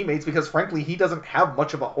with his teammates because, frankly, he doesn't have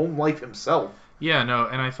much of a home life himself. Yeah, no,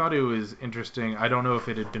 and I thought it was interesting. I don't know if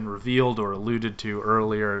it had been revealed or alluded to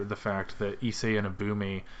earlier, the fact that Issei and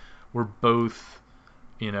Ibumi were both,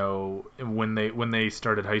 when they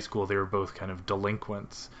started high school, they were both kind of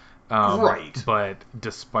delinquents. Right. But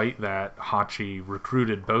despite that, Hachi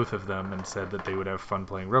recruited both of them and said that they would have fun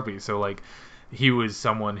playing rugby. So, like, he was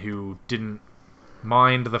someone who didn't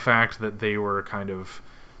mind the fact that they were kind of...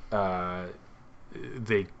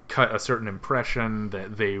 they cut a certain impression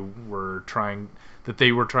that they were trying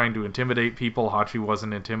to intimidate people. Hachi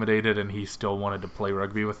wasn't intimidated, and he still wanted to play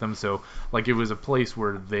rugby with them. So, like, it was a place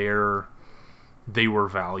where they were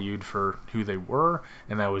valued for who they were,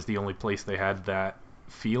 and that was the only place they had that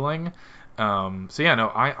feeling. So yeah, no,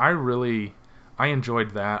 I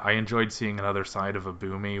enjoyed that. I enjoyed seeing another side of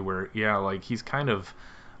Ibumi where, yeah, like, he's kind of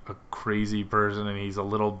a crazy person, and he's a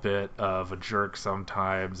little bit of a jerk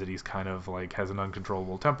sometimes, and he's kind of like has an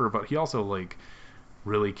uncontrollable temper, but he also, like,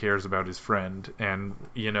 really cares about his friend, and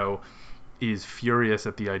is furious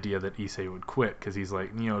at the idea that Issei would quit, because he's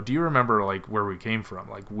like, do you remember, like, where we came from?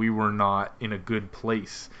 Like, we were not in a good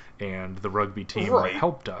place, and the rugby team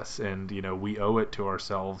helped us, and we owe it to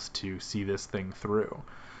ourselves to see this thing through.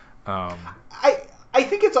 I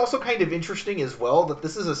think it's also kind of interesting as well that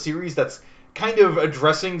this is a series that's kind of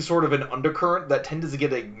addressing sort of an undercurrent that tends to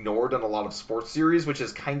get ignored in a lot of sports series, which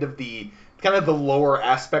is kind of the lower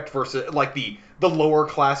aspect versus, like, the lower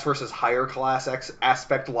class versus higher class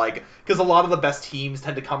aspect, like, because a lot of the best teams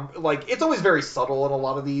tend to come, like, it's always very subtle in a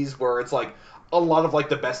lot of these, where it's like a lot of, like,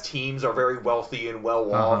 the best teams are very wealthy and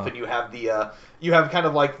well off, and you have you have kind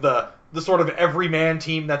of like the sort of everyman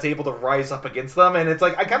team that's able to rise up against them, and it's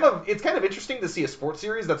like it's kind of interesting to see a sports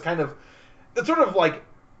series that's sort of like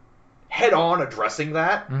head-on addressing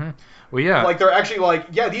that. Mm-hmm. Well, yeah. Like, they're actually like,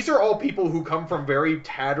 yeah, these are all people who come from very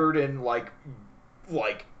tattered and, like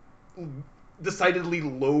decidedly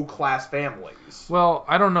low-class families. Well,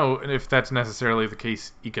 I don't know if that's necessarily the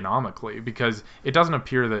case economically, because it doesn't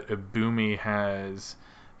appear that Ibumi has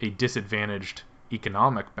a disadvantaged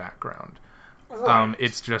economic background. Right.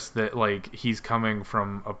 It's just that, like, he's coming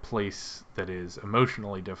from a place that is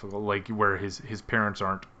emotionally difficult, like, where his parents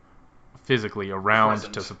aren't physically around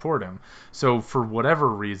to support him. So for whatever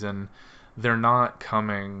reason, they're not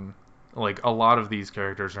coming, like, a lot of these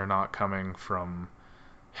characters are not coming from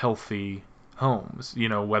healthy homes,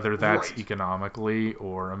 whether that's economically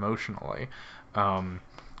or emotionally.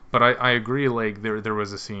 But I agree, like, there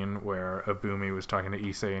was a scene where Ibumi was talking to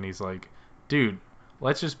Issei, and he's like, dude,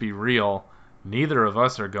 let's just be real, neither of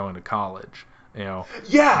us are going to college. Yeah,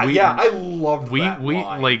 I loved that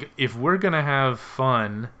line. Like, if we're gonna have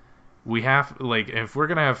fun, if we're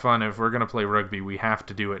gonna play rugby, we have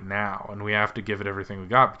to do it now, and we have to give it everything we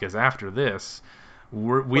got, because after this,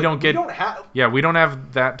 we don't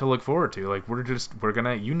have that to look forward to. Like, we're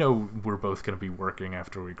both gonna be working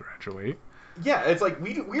after we graduate. Yeah, it's like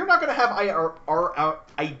we're not gonna have our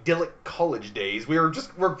idyllic college days. We're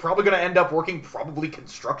probably gonna end up working probably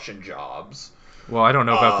construction jobs. Well, I don't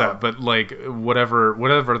know about that, but, like,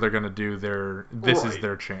 whatever they're gonna do, this is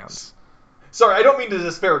their chance. Sorry, I don't mean to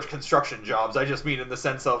disparage construction jobs. I just mean in the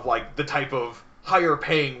sense of, like, the type of higher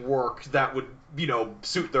paying work that would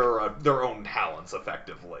suit their own talents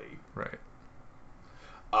effectively. Right.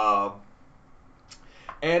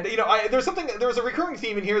 And there's a recurring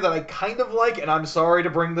theme in here that I kind of like, and I'm sorry to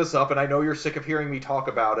bring this up, and I know you're sick of hearing me talk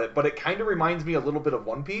about it, but it kind of reminds me a little bit of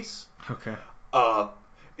One Piece. Okay.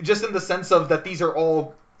 Just in the sense of that these are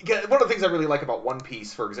all... One of the things I really like about One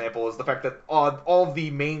Piece, for example, is the fact that all the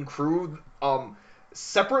main crew,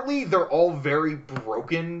 separately, they're all very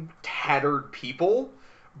broken, tattered people,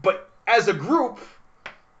 but as a group,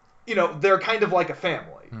 they're kind of like a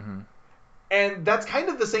family. Mm-hmm. And that's kind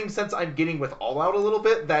of the same sense I'm getting with All Out a little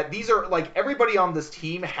bit, that these are, like, everybody on this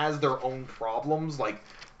team has their own problems. Like,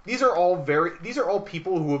 these are all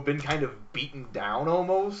people who have been kind of beaten down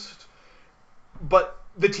almost, but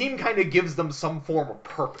the team kind of gives them some form of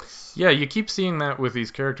purpose. Yeah, you keep seeing that with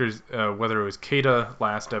these characters, whether it was Keita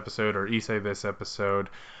last episode or Issei this episode,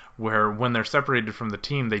 where when they're separated from the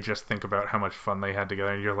team, they just think about how much fun they had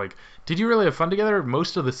together, and you're like, did you really have fun together?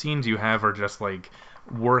 Most of the scenes you have are just, like,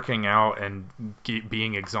 working out and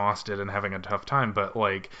being exhausted and having a tough time, but,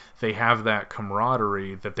 like, they have that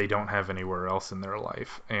camaraderie that they don't have anywhere else in their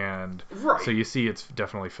life, and right. So you see it's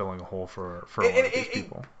definitely filling a hole for a lot of these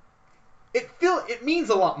people. It means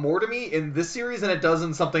a lot more to me in this series than it does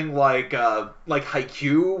in something like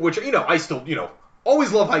Haikyuu, which, I still,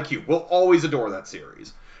 always love Haikyuu. We'll always adore that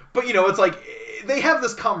series. But, it's like, they have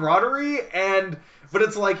this camaraderie, but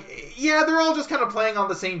it's like, yeah, they're all just kind of playing on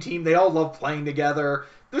the same team. They all love playing together.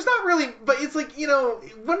 There's not really, but it's like,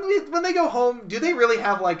 when they go home, do they really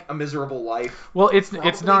have, like, a miserable life? Well, it's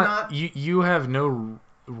not. You have no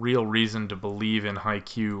real reason to believe in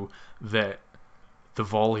Haikyuu that the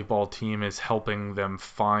volleyball team is helping them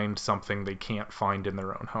find something they can't find in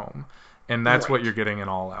their own home. And that's what you're getting in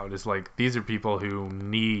All Out, is like, these are people who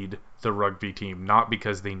need the rugby team, not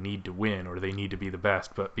because they need to win or they need to be the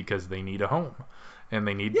best, but because they need a home. And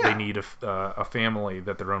they need a family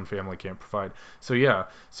that their own family can't provide. So yeah,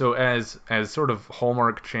 so as sort of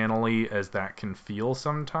Hallmark Channel-y as that can feel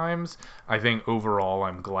sometimes, I think overall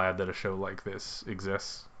I'm glad that a show like this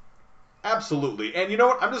exists. Absolutely. And you know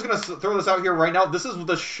what? I'm just going to throw this out here right now. This is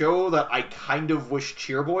the show that I kind of wish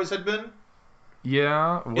Cheer Boys had been.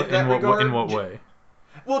 Yeah? In what way?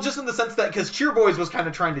 Well, just in the sense that, because Cheer Boys was kind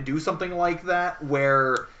of trying to do something like that,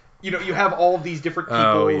 where, you have all of these different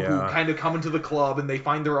people who kind of come into the club and they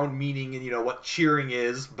find their own meaning in, what cheering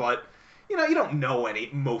is, but, you don't know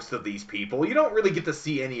most of these people. You don't really get to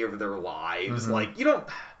see any of their lives. Mm-hmm. Like, you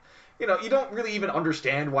don't really even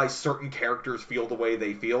understand why certain characters feel the way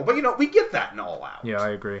they feel. But, we get that in All Out. Yeah, I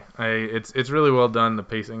agree. It's really well done. The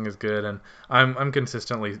pacing is good, and I'm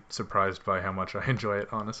consistently surprised by how much I enjoy it,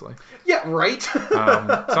 honestly. Yeah, right?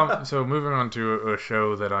 So moving on to a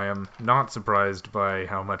show that I am not surprised by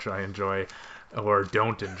how much I enjoy, or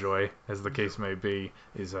don't enjoy, as the case may be,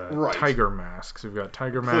 is Tiger Mask. So we've got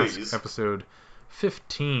Tiger Mask episode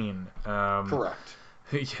 15. Correct.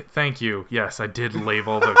 Thank you. Yes, I did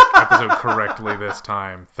label the episode correctly this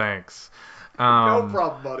time. Thanks. No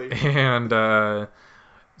problem, buddy. And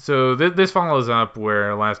so this follows up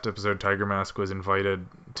where last episode Tiger Mask was invited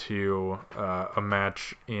to a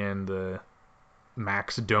match in the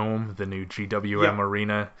Max Dome, the new GWM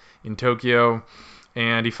arena in Tokyo.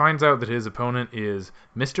 And he finds out that his opponent is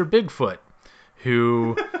Mr. Bigfoot,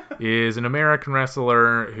 who is an American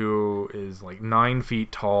wrestler who is like 9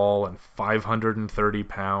 feet tall and 530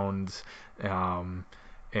 pounds. And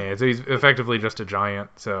so he's effectively just a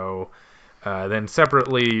giant. So then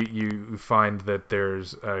separately, you find that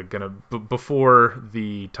there's before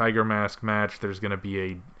the Tiger Mask match, there's going to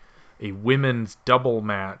be a women's double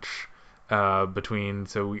match between,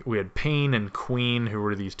 so we had Pain and Queen, who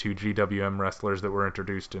were these two GWM wrestlers that were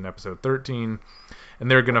introduced in episode 13, and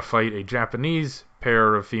they're going to fight a Japanese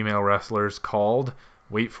pair of female wrestlers called,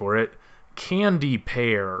 wait for it, Candy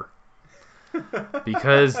Pair,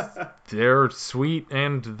 because they're sweet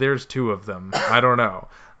and there's two of them. I don't know.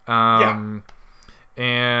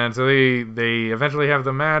 And so they eventually have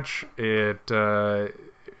the match.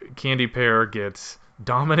 Candy Pair gets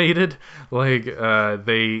dominated.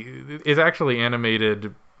 It's actually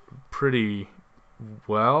animated pretty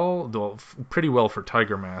well for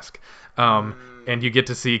Tiger Mask. And you get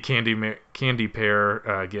to see Candy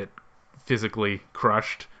Pair get physically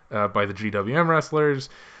crushed by the GWM wrestlers.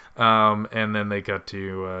 And then they got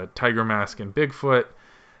to Tiger Mask and Bigfoot.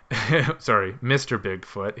 Sorry, Mr.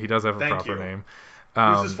 Bigfoot. He does have a proper name.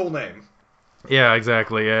 Use his full name. Yeah,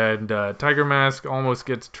 exactly. And Tiger Mask almost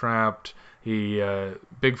gets trapped.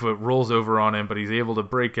 Bigfoot rolls over on him, but he's able to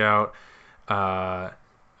break out.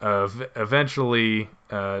 Eventually,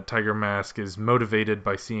 Tiger Mask is motivated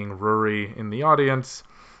by seeing Rory in the audience,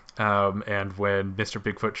 And when Mr.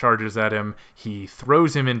 Bigfoot charges at him, he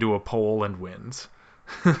throws him into a pole and wins.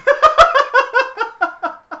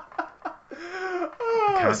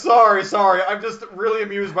 Sorry. I'm just really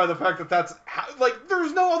amused by the fact that that's like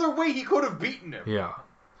there's no other way he could have beaten him.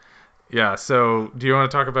 Yeah. So, do you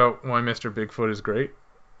want to talk about why Mr. Bigfoot is great?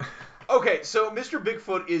 Okay, so Mr.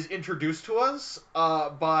 Bigfoot is introduced to us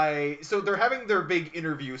so they're having their big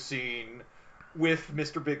interview scene with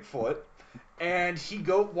Mr. Bigfoot, and he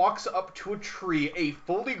walks up to a tree, a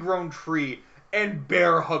fully grown tree, and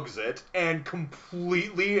bear hugs it and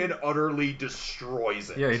completely and utterly destroys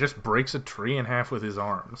it. Yeah, he just breaks a tree in half with his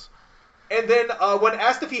arms. And then when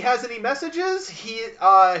asked if he has any messages,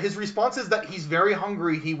 his response is that he's very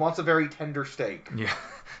hungry. He wants a very tender steak. Yeah.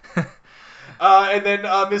 And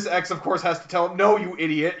then Miss X, of course, has to tell him, "No, you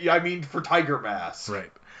idiot. I mean for Tiger Mask."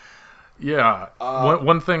 Right. Yeah.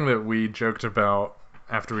 One thing that we joked about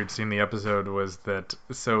after we'd seen the episode was that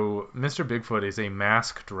so Mr. Bigfoot is a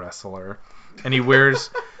masked wrestler. And he wears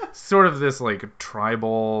sort of this, like,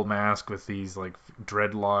 tribal mask with these, like,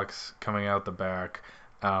 dreadlocks coming out the back.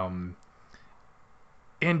 And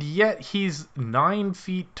yet he's 9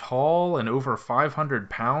 feet tall and over 500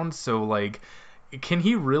 pounds, so, like, can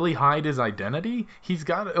he really hide his identity? He's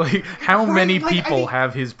got, like, how many people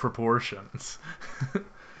have his proportions?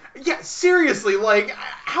 Yeah, seriously, like,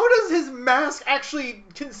 how does his mask actually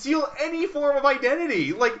conceal any form of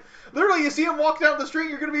identity? Like, literally, you see him walk down the street,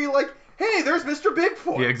 you're gonna be like, hey, there's Mr.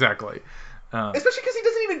 Bigfoot. Yeah, exactly. Especially because he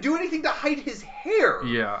doesn't even do anything to hide his hair.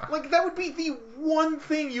 Yeah. Like, that would be the one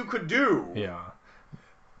thing you could do. Yeah.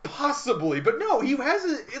 Possibly. But no, he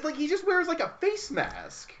just wears, like, a face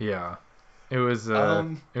mask. Yeah. It was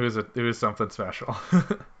something special.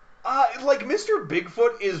 Like, Mr.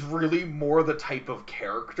 Bigfoot is really more the type of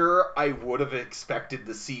character I would have expected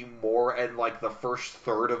to see more in, like, the first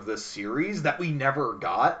third of the series that we never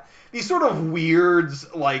got. These sort of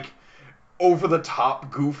weirds, like, over-the-top,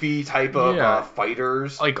 goofy type of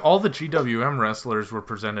fighters. Like, all the GWM wrestlers were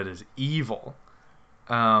presented as evil.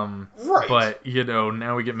 Right. But,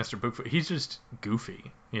 now we get Mr. Bigfoot. He's just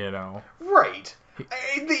goofy, Right.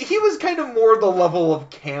 He was kind of more the level of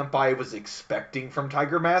camp I was expecting from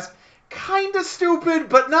Tiger Mask. Kind of stupid,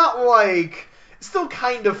 but not, like... Still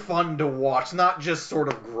kind of fun to watch, not just sort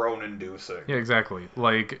of groan-inducing. Yeah, exactly.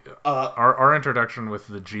 Like, our introduction with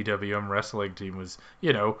the GWM wrestling team was,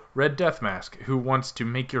 Red Death Mask, who wants to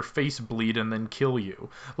make your face bleed and then kill you.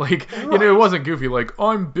 Like, right. It wasn't goofy, like,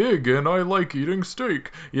 I'm big and I like eating steak.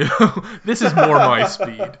 This is more my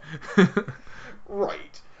speed.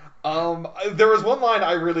 Right. There was one line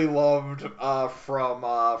I really loved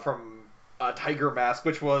from Tiger Mask,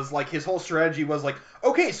 which was, like, his whole strategy was, like,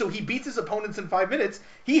 okay, so he beats his opponents in 5 minutes.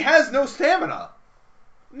 He has no stamina.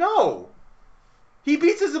 No. He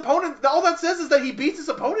beats his opponent. All that says is that he beats his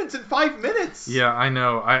opponents in 5 minutes. Yeah, I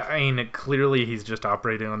know. I mean, clearly he's just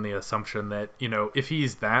operating on the assumption that, if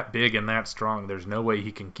he's that big and that strong, there's no way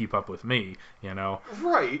he can keep up with me,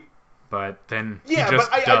 Right. But then he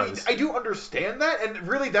just does. I do understand that, and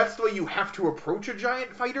really that's the way you have to approach a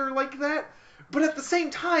giant fighter like that. But at the same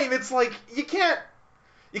time, it's like you can't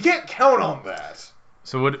count on that.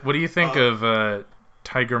 So what do you think of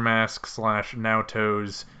Tiger Mask /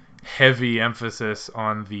 Naoto's heavy emphasis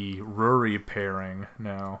on the Ruri pairing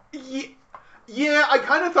now? Yeah, I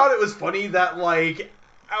kind of thought it was funny that, like,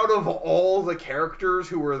 out of all the characters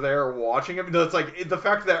who were there watching him, it's like the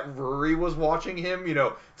fact that Ruri was watching him,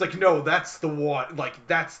 it's like, no, that's the one, like,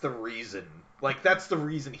 that's the reason. Like, that's the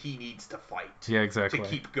reason he needs to fight. Yeah, exactly. To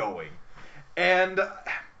keep going. And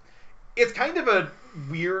it's kind of a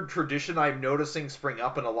weird tradition I'm noticing spring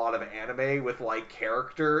up in a lot of anime with, like,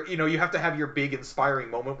 character. You have to have your big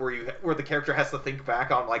inspiring moment where the character has to think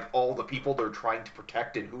back on, like, all the people they're trying to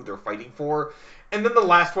protect and who they're fighting for. And then the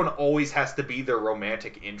last one always has to be their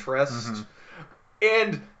romantic interest. Mm-hmm.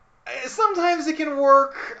 And sometimes it can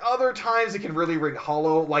work, other times it can really ring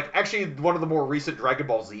hollow. Like, actually, one of the more recent Dragon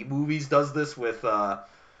Ball Z movies does this with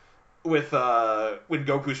when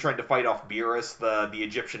Goku's trying to fight off Beerus, the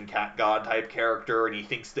Egyptian cat god type character, and he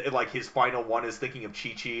thinks that, like, his final one is thinking of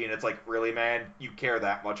Chi-Chi, and it's like, really, man, you care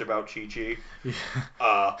that much about Chi-Chi? Yeah.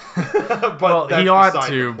 But well, he ought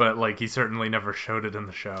to, but, like, he certainly never showed it in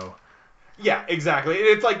the show. Yeah, exactly. And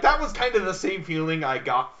it's like, that was kind of the same feeling I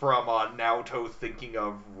got from Naoto thinking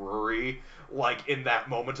of Ruri, like, in that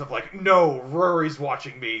moment of, like, no, Ruri's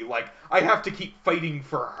watching me, like, I have to keep fighting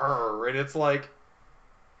for her, and it's like,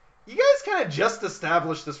 you guys kind of just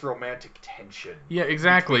established this romantic tension. Yeah,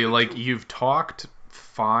 exactly. Like, you've talked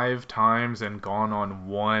 5 times and gone on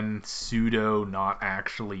one pseudo not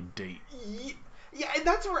actually date. Yeah, and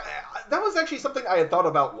that was actually something I had thought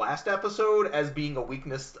about last episode as being a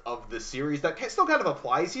weakness of this series that still kind of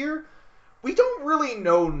applies here. We don't really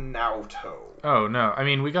know Naoto. Oh, no. I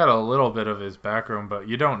mean, we got a little bit of his background, but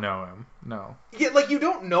you don't know him. No. Yeah, like, you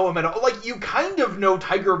don't know him at all. Like, you kind of know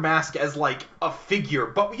Tiger Mask as, like, a figure,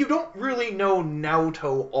 but you don't really know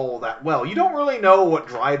Naoto all that well. You don't really know what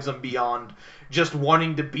drives him beyond just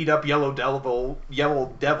wanting to beat up Yellow Devil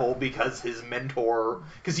because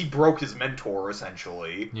because he broke his mentor,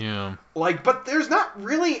 essentially. Yeah. Like, but there's not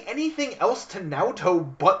really anything else to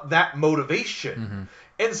Naoto but that motivation. Mm-hmm.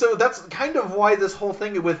 And so that's kind of why this whole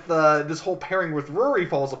thing with this whole pairing with Rory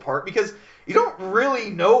falls apart, because you don't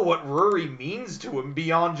really know what Rory means to him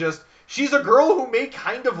beyond just, she's a girl who may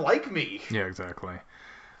kind of like me. Yeah, exactly.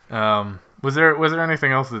 Was there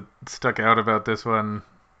anything else that stuck out about this one?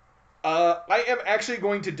 I am actually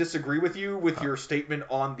going to disagree with you with your statement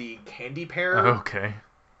on the candy pair. Okay.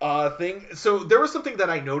 Thing. So there was something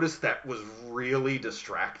that I noticed that was really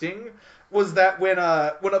distracting. Was that when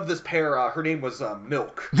one of this pair, her name was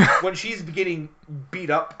Milk, when she's getting beat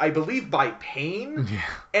up, I believe by Pain, Yeah.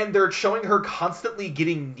 and they're showing her constantly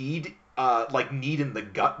getting kneed in the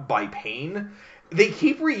gut by Pain. They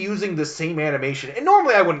keep reusing the same animation, and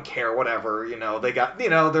normally I wouldn't care, whatever, they got,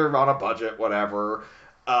 they're on a budget, whatever.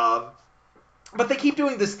 But they keep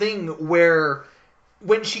doing this thing where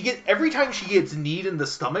every time she gets kneed in the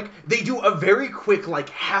stomach, they do a very quick, like,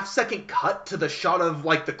 half-second cut to the shot of,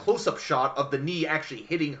 like, the close-up shot of the knee actually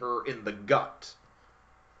hitting her in the gut.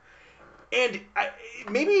 And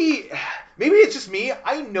maybe it's just me.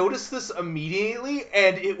 I noticed this immediately,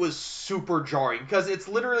 and it was super jarring, because it's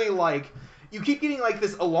literally, like, you keep getting, like,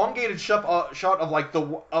 this elongated shot of, like,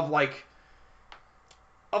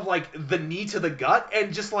 the knee to the gut,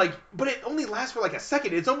 and just, like, but it only lasts for, like, a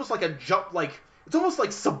second. It's almost like a jump, like, it's almost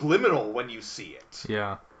like subliminal when you see it.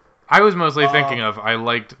 Yeah. I was mostly thinking I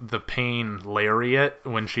liked the Pain lariat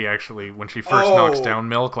when she first knocks down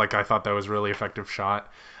Milk. Like, I thought that was a really effective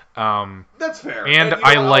shot. That's fair. And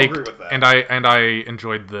I'll agree with that. and I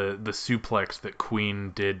enjoyed the suplex that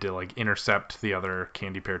Queen did to, like, intercept the other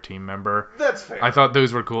Candy Pair team member. That's fair. I thought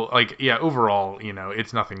those were cool. Like, yeah, overall,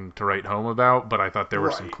 it's nothing to write home about, but I thought there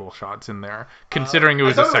were some cool shots in there. Considering it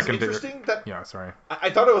was a secondary. Yeah, sorry. I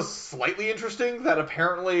thought it was slightly interesting that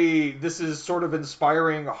apparently this is sort of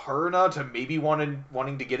inspiring Haruna to maybe wanting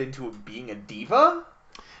to get into being a diva.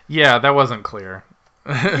 Yeah, that wasn't clear.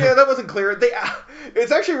 Yeah, that wasn't clear.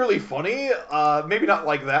 It's actually really funny. Maybe not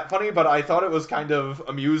like that funny, but I thought it was kind of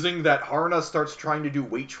amusing that Haruna starts trying to do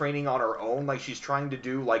weight training on her own, like she's trying to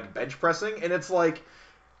do, like, bench pressing, and it's like,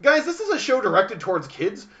 guys, this is a show directed towards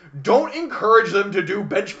kids. Don't encourage them to do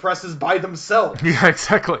bench presses by themselves. Yeah,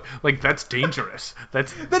 exactly. Like, that's dangerous.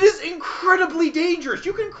 That is incredibly dangerous.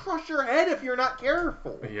 You can crush your head if you're not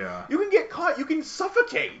careful. Yeah. You can get caught. You can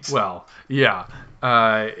suffocate. Well, yeah.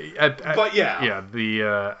 But yeah.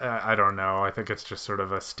 Yeah, I don't know. I think it's just sort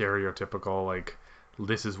of a stereotypical, like,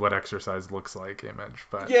 this is what exercise looks like image.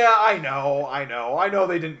 But yeah, I know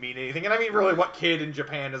they didn't mean anything. And I mean, really, what kid in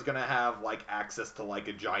Japan is going to have, like, access to, like,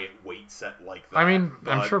 a giant weight set like that? I mean,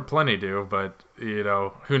 I'm sure plenty do, but,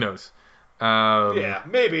 who knows? Yeah,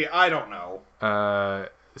 maybe. I don't know.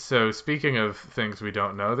 So, speaking of things we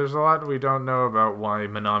don't know, there's a lot we don't know about why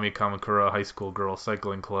Minami Kamakura High School Girls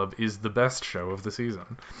Cycling Club is the best show of the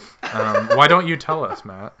season. Why don't you tell us,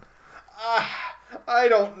 Matt? I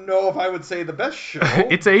don't know if I would say the best show.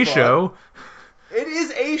 It's a show. It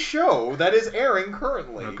is a show that is airing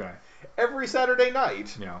currently. Okay. Every Saturday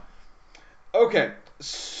night. Yeah. Okay,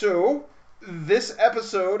 so this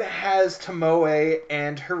episode has Tomoe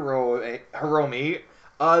and Hiromi.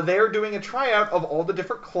 They're doing a tryout of all the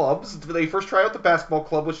different clubs. They first try out the basketball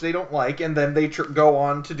club, which they don't like, and then they go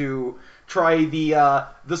on to try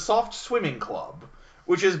the soft swimming club,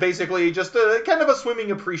 which is basically just a kind of a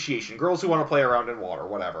swimming appreciation. Girls who want to play around in water,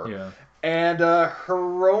 whatever. Yeah. And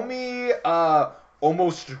Hiromi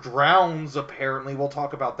almost drowns, apparently. We'll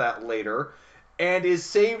talk about that later. And is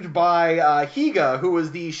saved by Higa, who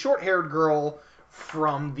is the short-haired girl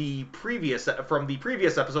from the previous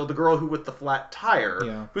episode, the girl who with the flat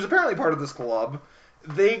tire, who's apparently part of this club.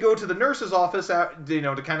 They go to the nurse's office,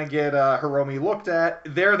 to kind of get Hiromi looked at.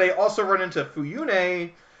 There, they also run into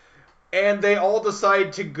Fuyune, and they all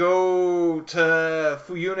decide to go to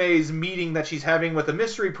Fuyune's meeting that she's having with a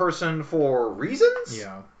mystery person for reasons.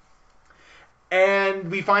 Yeah. And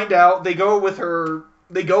we find out they go with her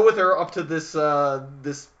up to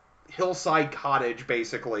this hillside cottage,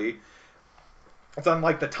 basically. It's on,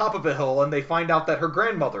 like, the top of a hill, and they find out that her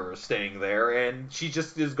grandmother is staying there, and she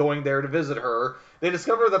just is going there to visit her. They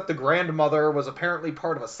discover that the grandmother was apparently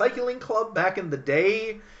part of a cycling club back in the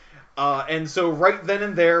day, And so right then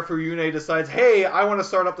and there, Fuyune decides, hey, I want to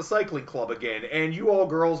start up the cycling club again, and you all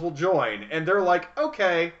girls will join. And they're like,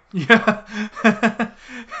 okay. Yeah.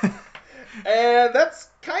 And that's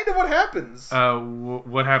kind of what happens.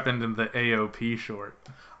 What happened in the AOP short?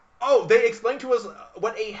 Oh, they explain to us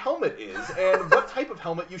what a helmet is and what type of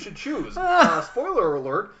helmet you should choose. Spoiler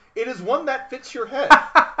alert, it is one that fits your head.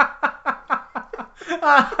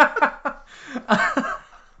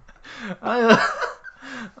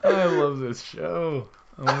 I love this show.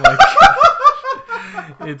 Oh my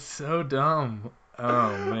gosh. It's so dumb.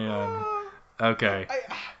 Oh man. Okay.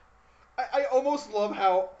 I almost love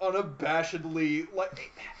how unabashedly,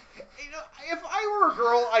 like, you know, if I were a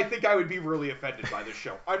girl, I think I would be really offended by this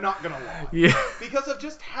show. I'm not gonna lie. Yeah. Because of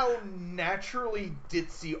just how naturally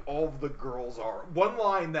ditzy all of the girls are. One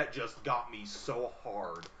line that just got me so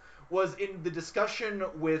hard was in the discussion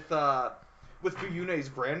with Fuyune's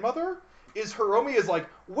grandmother. Is Hiromi is like,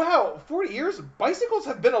 wow, 40 years? Bicycles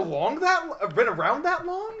have been around that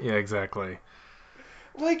long? Yeah, exactly.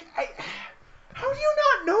 Like, how do you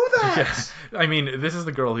not know that? Yes. I mean, this is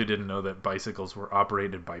the girl who didn't know that bicycles were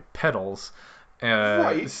operated by pedals.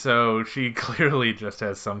 Right. So she clearly just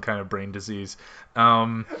has some kind of brain disease.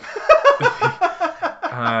 Yeah,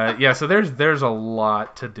 so there's a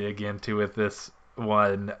lot to dig into with this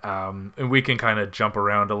one. And we can kind of jump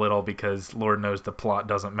around a little because Lord knows the plot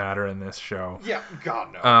doesn't matter in this show. Yeah,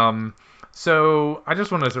 God no. So I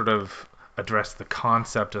just want to sort of address the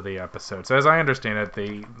concept of the episode. So as I understand it,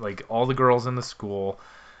 they, like, all the girls in the school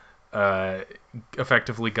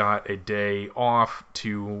effectively got a day off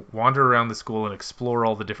to wander around the school and explore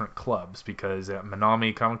all the different clubs, because at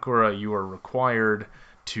Minami Kamakura you are required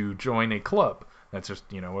to join a club. That's just,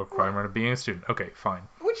 a requirement of being a student. Okay, fine.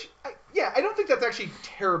 Which, I don't think that's actually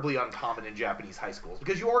terribly uncommon in Japanese high schools,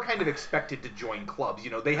 because you are kind of expected to join clubs.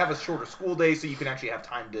 They have a shorter school day, so you can actually have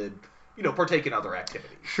time to partake in other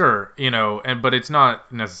activities. Sure, but it's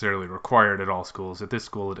not necessarily required at all schools. At this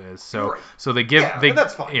school, it is. So, right. So they give,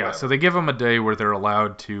 that's fine. Yeah, whatever. So they give them a day where they're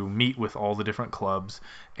allowed to meet with all the different clubs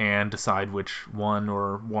and decide which one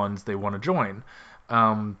or ones they want to join.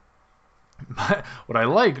 But what I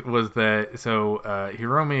liked was that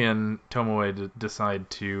Hiromi and Tomoe decide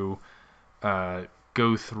to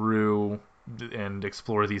go through and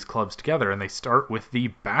explore these clubs together, and they start with the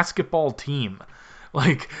basketball team.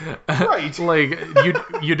 Like, right. Like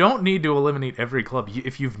you don't need to eliminate every club.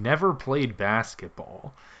 If you've never played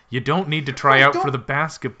basketball, you don't need to try out for the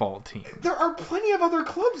basketball team. There are plenty of other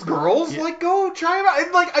clubs, girls. Yeah. Like, go try them out.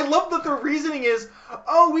 And, like, I love that their reasoning is,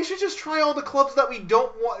 oh, we should just try all the clubs that we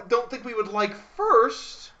don't think we would like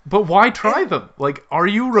first. But why try them? Like, are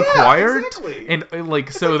you required? Yeah, exactly.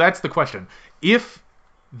 And so that's the question. If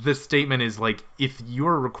the statement is like, if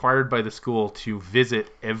you're required by the school to visit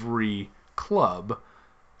every club,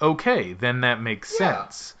 okay, then that makes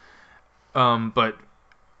sense. But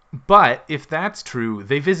if that's true,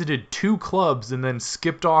 they visited 2 clubs and then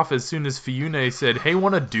skipped off as soon as Fuyune said, hey,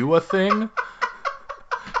 want to do a thing?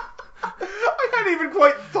 I hadn't even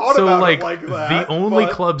quite thought about it like that. The only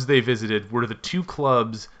clubs they visited were the 2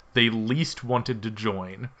 clubs they least wanted to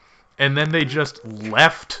join. And then they just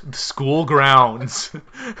left the school grounds.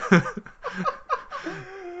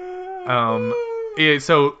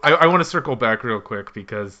 So I want to circle back real quick,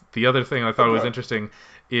 because the other thing I thought was interesting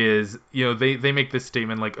is, they make this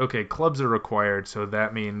statement like, okay, clubs are required, so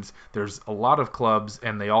that means there's a lot of clubs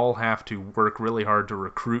and they all have to work really hard to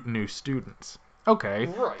recruit new students. Okay,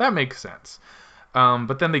 right. That makes sense.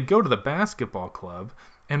 But then they go to the basketball club,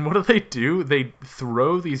 and what do? They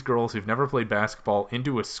throw these girls who've never played basketball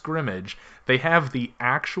into a scrimmage. They have the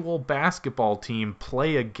actual basketball team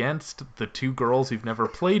play against the 2 girls who've never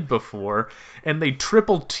played before, and they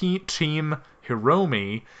triple team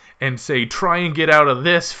Hiromi and say, try and get out of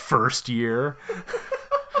this first year.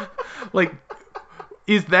 Like,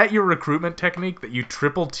 is that your recruitment technique, that you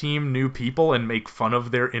triple team new people and make fun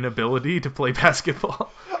of their inability to play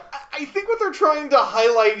basketball? I think what they're trying to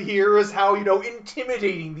highlight here is how,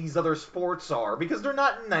 intimidating these other sports are, because they're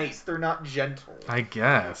not nice, they're not gentle. I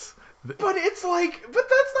guess. But it's like, but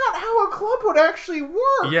that's not how a club would actually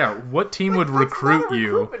work. Yeah, what team would recruit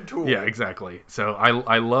you? Tool. Yeah, exactly. So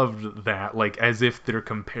I loved that, like, as if they're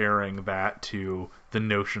comparing that to the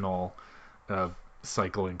notional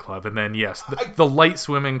cycling club. And then, yes, the light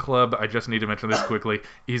swimming club, I just need to mention this quickly,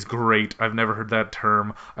 is great. I've never heard that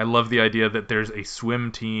term. I love the idea that there's a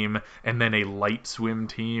swim team and then a light swim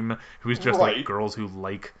team who's just like girls who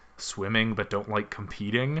like swimming but don't like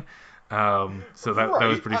competing. So that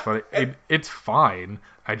was pretty funny. It's fine.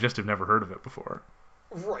 I just have never heard of it before.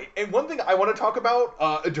 Right. And one thing I want to talk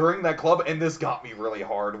about during that club, and this got me really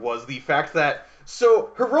hard, was the fact that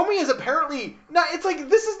So Hiromi is apparently not. It's like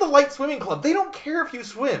this is the light swimming club. They don't care if you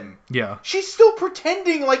swim. Yeah. She's still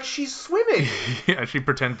pretending like she's swimming. Yeah, she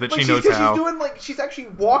pretends that Like she knows how. She's doing like she's actually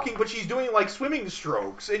walking, but she's doing like swimming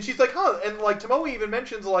strokes, and she's like, huh. And like Tomoe even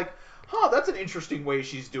mentions like, huh, that's an interesting way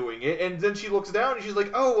she's doing it. And then she looks down and she's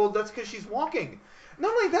like, oh well, that's because she's walking.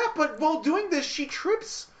 Not only that, but while doing this, she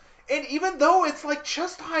trips. And even though it's like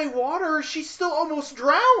chest high water, she still almost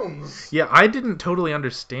drowns. Yeah, I didn't totally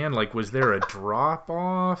understand. Like, was there a drop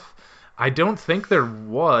off? I don't think there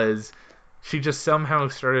was. She just somehow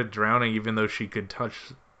started drowning, even though she could touch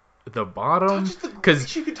the bottom. Because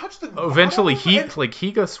she could touch the eventually bottom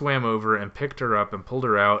Higa swam over and picked her up and pulled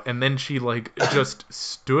her out, and then she like just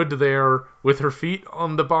stood there with her feet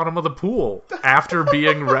on the bottom of the pool after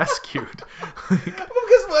being rescued.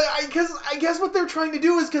 Because I guess what they're trying to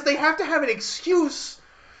do is because they have to have an excuse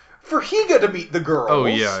for Higa to meet the girls. Oh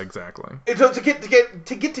yeah, exactly.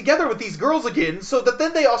 To get together with these girls again, so that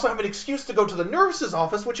then they also have an excuse to go to the nurse's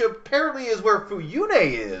office, which apparently is where Fuyune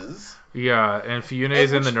is. Yeah, and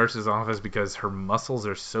Fuyune's in the nurse's office because her muscles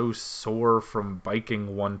are so sore from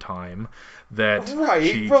biking one time that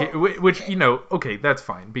which okay, that's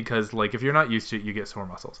fine because like if you're not used to it, you get sore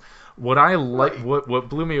muscles. What I like, what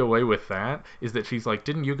blew me away with that is that she's like,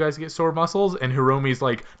 "Didn't you guys get sore muscles?" And Hiromi's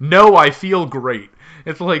like, "No, I feel great."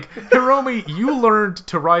 It's like, Hiromi, you learned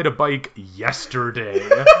to ride a bike yesterday.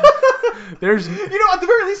 There's at the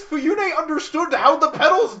very least, Fuyune understood how the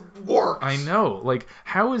pedals work. I know. Like,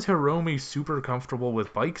 how is Hiromi super comfortable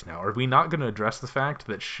with bikes now? Are we not going to address the fact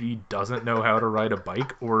that she doesn't know how to ride a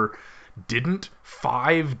bike or didn't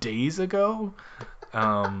 5 days ago?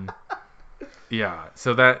 Yeah,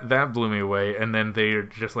 so that blew me away. And then they're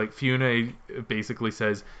just like, Fuyune basically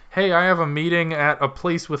says, "Hey, I have a meeting at a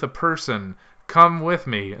place with a person. Come with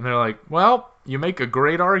me." And they're like, "Well, you make a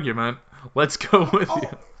great argument. Let's go with you."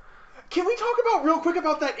 Can we talk about real quick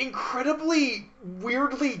about that incredibly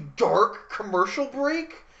weirdly dark commercial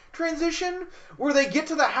break transition where they get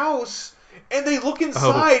to the house and they look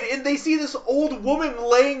inside and they see this old woman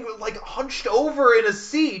laying like hunched over in a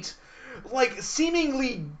seat, like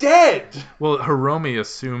seemingly dead. Well, Hiromi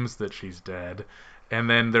assumes that she's dead, and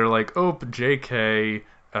then they're like, "Oh, JK,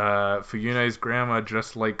 Fuyune's grandma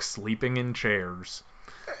just like sleeping in chairs."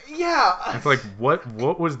 Yeah. It's like,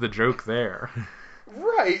 what was the joke there?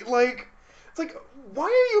 Right, like, it's like, why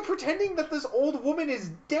are you pretending that this old woman is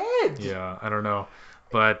dead? Yeah, I don't know.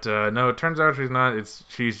 But, no, it turns out she's not.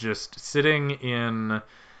 She's just sitting in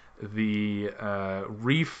the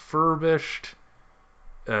refurbished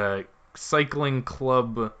cycling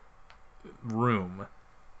club room.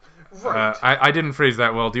 Right. I didn't phrase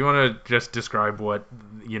that well. Do you want to just describe what,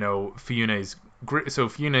 Fuyune's... So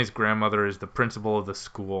Fuyune's grandmother is the principal of the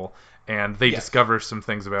school, and they discover some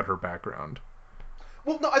things about her background.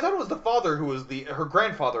 Well, no, I thought it was the father who was her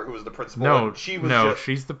grandfather who was the principal. No, she's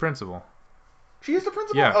the principal. She is the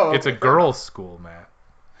principal? Yeah, oh, okay, it's a girls' school, Matt.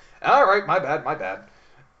 Alright, my bad.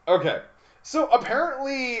 Okay, so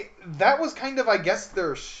apparently that was kind of, I guess,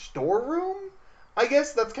 their storeroom? I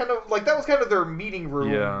guess that's kind of, like, that was kind of their meeting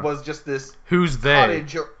room, was just this Who's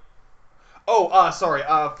cottage. they? Sorry,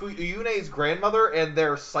 Fuyune's grandmother and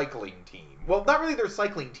their cycling team. Well, not really their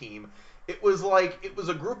cycling team. It was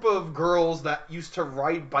a group of girls that used to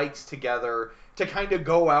ride bikes together to kind of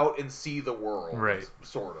go out and see the world, right?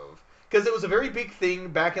 Sort of, because it was a very big thing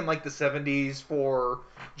back in like the 70s for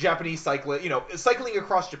Japanese cycling. Cycling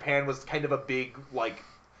across Japan was kind of a big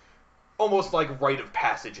almost like rite of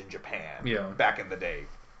passage in Japan. Yeah. Back in the day.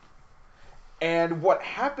 And what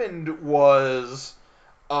happened was,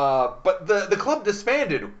 but the club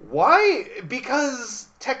disbanded. Why? Because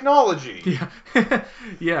technology. Yeah.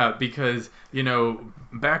 Yeah, because,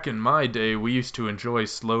 back in my day, we used to enjoy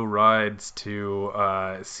slow rides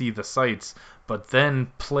to see the sights, but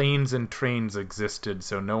then planes and trains existed,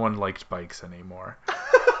 so no one liked bikes anymore.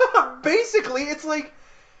 Basically, it's like...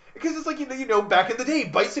 Because it's like, back in the day,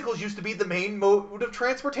 bicycles used to be the main mode of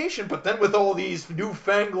transportation, but then with all these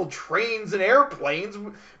newfangled trains and airplanes,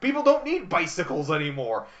 people don't need bicycles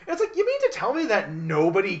anymore. And it's like, you mean to tell me that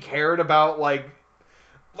nobody cared about, like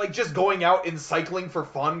just going out and cycling for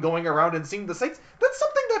fun, going around and seeing the sights? That's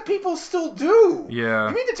something that people still do. Yeah.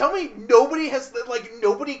 You mean to tell me nobody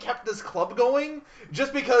kept this club going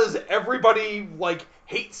just because everybody,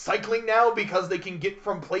 hates cycling now because they can get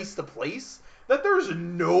from place to place? That there's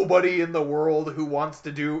nobody in the world who wants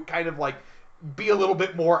to do kind of be a little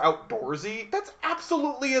bit more outdoorsy? That's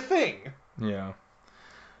absolutely a thing. Yeah.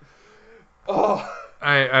 Oh.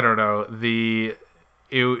 I don't know.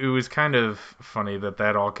 It was kind of funny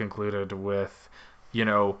that all concluded with,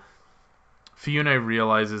 Fiyune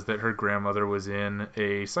realizes that her grandmother was in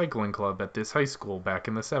a cycling club at this high school back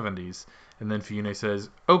in the 70s. And then Fiyune says,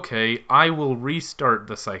 okay, I will restart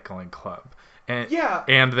the cycling club. And, Yeah.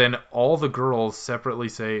 and then all the girls separately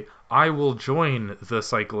say, I will join the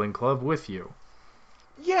cycling club with you.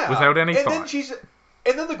 Yeah. Without any and thought.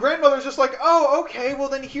 And then the grandmother's just like, oh, okay, well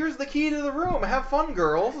then here's the key to the room. Have fun,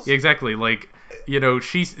 girls. Yeah, exactly. Like,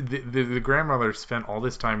 the grandmother spent all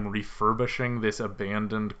this time refurbishing this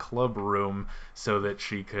abandoned club room so that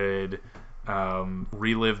she could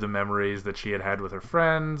relive the memories that she had with her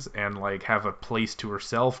friends and like have a place to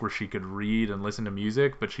herself where she could read and listen to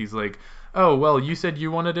music. But she's like, oh well, you said you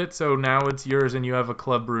wanted it, so now it's yours, and you have a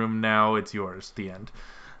club room. Now it's yours. The end.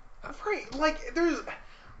 Right. Like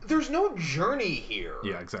there's no journey here.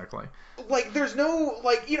 Yeah, exactly. Like there's no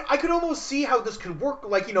I could almost see how this could work.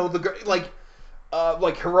 Like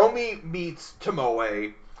like Hiromi meets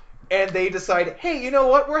Tomoe, and they decide, hey, you know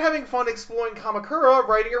what? We're having fun exploring Kamakura,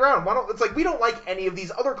 riding around. Why don't it's like we don't like any of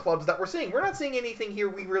these other clubs that we're seeing. We're not seeing anything here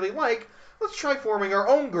we really like. Let's try forming our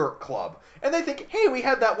own club. And they think, hey, we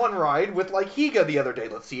had that one ride with like Higa the other day.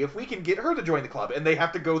 Let's see if we can get her to join the club. And they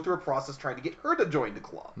have to go through a process trying to get her to join the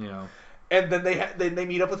club. Yeah. And then they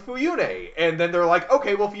meet up with Fuyune, and then they're like,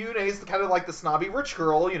 okay, well Fuyune is kind of like the snobby rich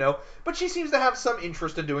girl, but she seems to have some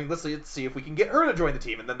interest in doing this. Let's see if we can get her to join the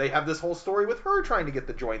team. And then they have this whole story with her trying to get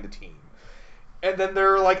to join the team. And then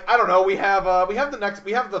they're like, I don't know, we have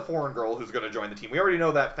the foreign girl who's going to join the team. We already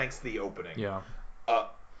know that thanks to the opening. Yeah.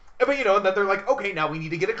 But and then they're like, okay, now we need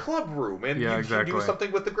to get a club room, and yeah, you exactly. do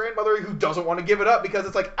something with the grandmother who doesn't want to give it up because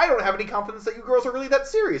it's like, I don't have any confidence that you girls are really that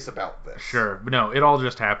serious about this. Sure, but no, it all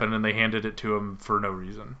just happened, and they handed it to him for no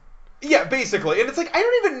reason. Yeah, basically, and it's like I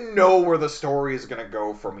don't even know where the story is gonna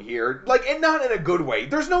go from here, like, and not in a good way.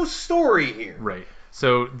 There's no story here. Right.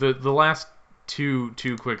 So the last two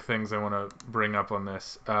quick things I want to bring up on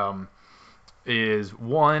this is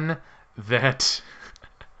one that.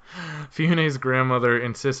 Fiona's grandmother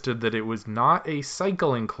insisted that it was not a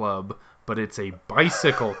cycling club, but it's a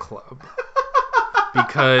bicycle club.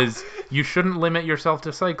 Because you shouldn't limit yourself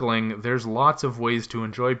to cycling. There's lots of ways to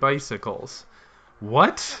enjoy bicycles.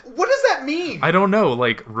 What? What does that mean? I don't know.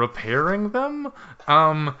 Like repairing them?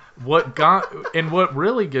 What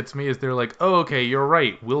really gets me is they're like, oh, okay, you're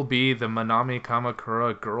right. We'll be the Manami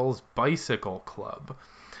Kamakura Girls Bicycle Club.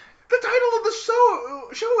 The title of the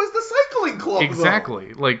show is the cycling club.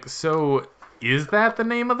 Exactly. Though. Like, so is that the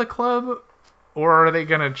name of the club, or are they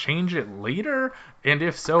gonna change it later? And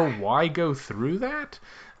if so, why go through that?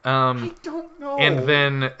 I don't know. And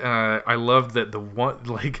then I loved that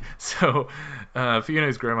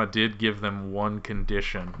Fiona's grandma did give them one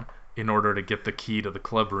condition in order to get the key to the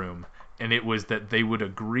club room, and it was that they would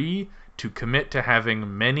agree to commit to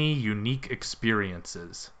having many unique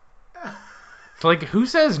experiences. Like, who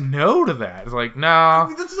says no to that? It's like, nah.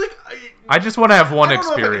 That's like, I just want to have one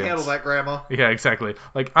experience. I don't know if I can handle that, Grandma. Yeah, exactly.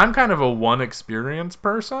 Like, I'm kind of a one experience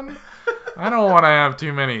person. I don't want to have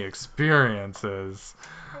too many experiences.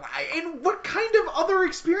 And what kind of other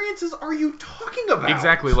experiences are you talking about?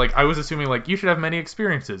 Exactly. Like, I was assuming, like, you should have many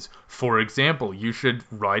experiences. For example, you should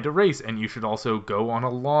ride a race, and you should also go on a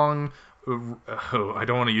long... I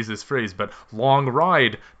don't want to use this phrase, but long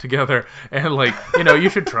ride together, and like,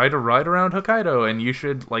 you should try to ride around Hokkaido, and you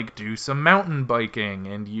should like do some mountain biking,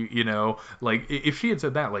 and like, if she had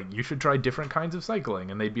said that, like, you should try different kinds of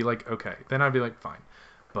cycling, and they'd be like, okay, then I'd be like, fine,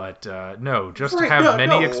 but no, just to have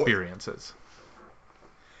many experiences.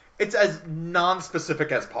 It's as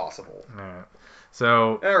non-specific as possible. Yeah.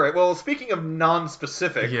 So. All right. Well, speaking of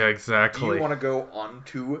non-specific. Yeah, exactly. Do you want to go on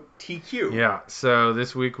to Teekyu? Yeah. So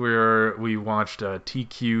this week we watched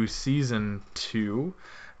Teekyu season 2,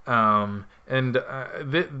 and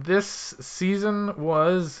this season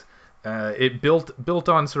was it built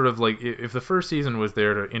on sort of like, if the first season was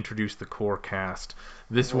there to introduce the core cast,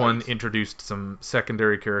 this one introduced some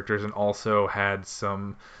secondary characters and also had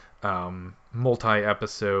some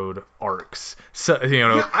multi-episode arcs. So,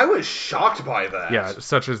 yeah, I was shocked by that. Yeah,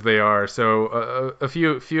 such as they are. So a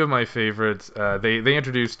few of my favorites. They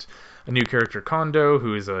introduced a new character, Kondo,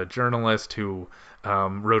 who is a journalist who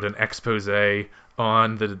wrote an expose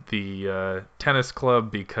on the tennis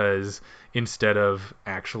club because instead of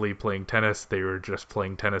actually playing tennis, they were just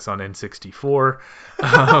playing tennis on N64.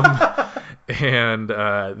 And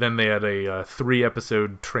then they had a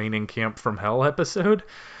 3-episode training camp from hell episode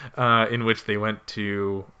in which they went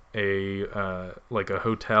to a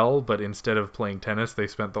hotel, but instead of playing tennis, they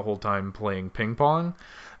spent the whole time playing ping pong.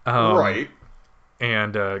 Right.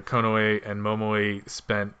 And Konoe and Momoe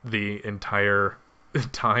spent the entire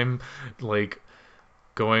time like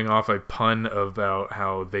going off a pun about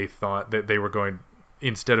how they thought that they were going,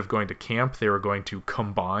 instead of going to camp, they were going to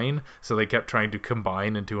combine. So they kept trying to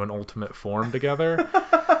combine into an ultimate form together.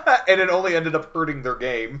 And it only ended up hurting their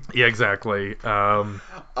game. Yeah, exactly. There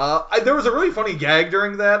was a really funny gag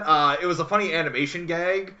during that. It was a funny animation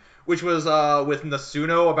gag, which was with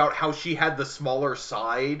Nasuno about how she had the smaller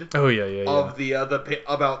side. Oh yeah. Of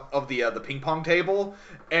the ping pong table,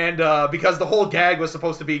 and because the whole gag was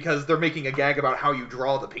supposed to be because they're making a gag about how you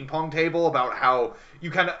draw the ping pong table, about how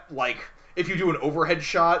you kind of like if you do an overhead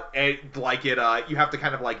shot, you have to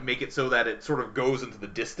kind of like make it so that it sort of goes into the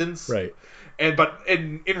distance. Right. But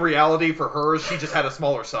in reality, for her, she just had a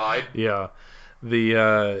smaller side. Yeah.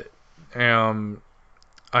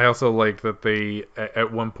 I also like that they,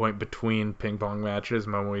 at one point between ping pong matches,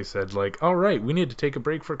 Momoi said, like, all right, we need to take a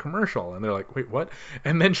break for commercial. And they're like, wait, what?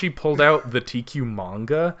 And then she pulled out the Teekyu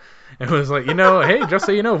manga and was like, hey, just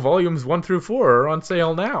so you know, volumes 1 through 4 are on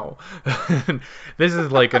sale now. This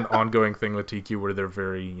is like an ongoing thing with Teekyu where they're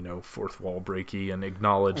very, fourth wall breaky and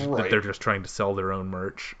acknowledge that they're just trying to sell their own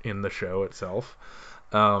merch in the show itself.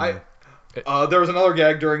 There was another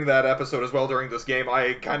gag during that episode as well. During this game,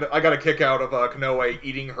 I got a kick out of Konoe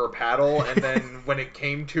eating her paddle, and then when it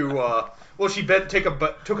came to she took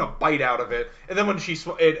a bite out of it, and then when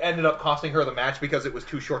it ended up costing her the match because it was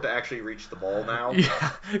too short to actually reach the ball. Now,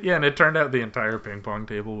 yeah, and it turned out the entire ping pong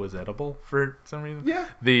table was edible for some reason. Yeah,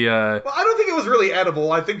 well, I don't think it was really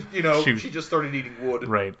edible. I think she just started eating wood.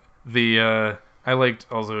 Right. I liked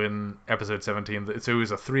also in episode 17, so it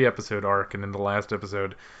was a 3-episode arc, and in the last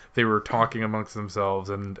episode, they were talking amongst themselves,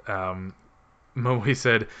 and Momoi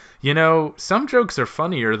said, some jokes are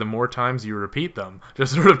funnier the more times you repeat them.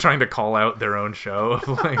 Just sort of trying to call out their own show of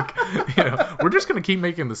like, we're just going to keep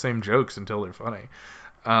making the same jokes until they're funny.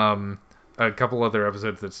 A couple other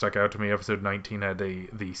episodes that stuck out to me. Episode 19 had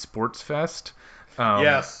the Sports Fest.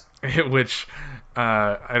 Yes. Which,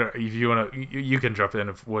 if you want to, you can jump in.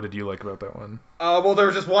 What did you like about that one? Well, there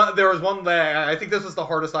was one that I think this was the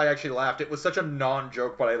hardest I actually laughed. It was such a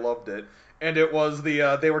non-joke, but I loved it. And it was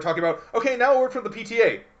they were talking about, okay, now a word from the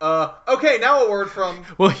PTA. Okay, now a word from...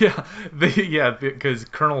 Well, because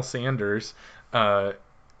Colonel Sanders,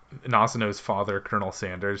 Nasuno's father, Colonel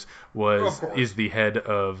Sanders, is the head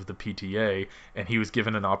of the PTA, and he was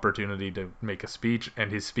given an opportunity to make a speech,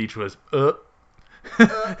 and his speech was,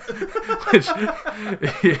 Which,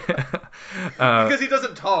 because he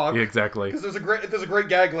doesn't talk. Yeah, exactly. Because there's a great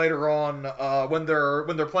gag later on when they're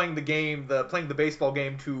playing the baseball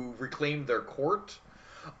game to reclaim their court.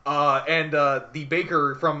 And the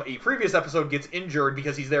baker from a previous episode gets injured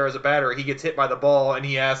because he's there as a batter. He gets hit by the ball, and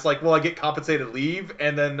he asks, like, will I get compensated leave?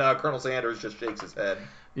 And then Colonel Sanders just shakes his head.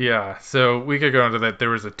 Yeah, so we could go into that.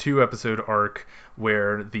 There was a 2-episode arc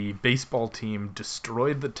where the baseball team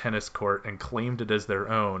destroyed the tennis court and claimed it as their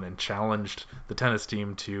own and challenged the tennis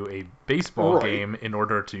team to a baseball game in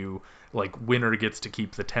order to, like, winner gets to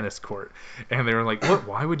keep the tennis court. And they were like, what?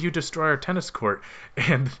 Why would you destroy our tennis court?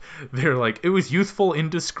 And they're like, it was youthful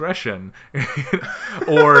indiscretion.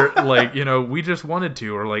 Or, like, we just wanted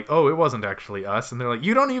to. Or, like, oh, it wasn't actually us. And they're like,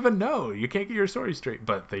 you don't even know. You can't get your story straight.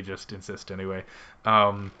 But they just insist anyway.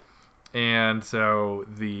 And so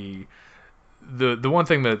the one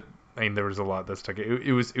thing that, there was a lot that stuck.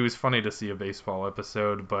 It was funny to see a baseball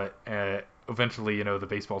episode, but eventually, the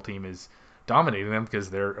baseball team is dominating them because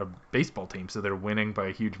they're a baseball team, so they're winning by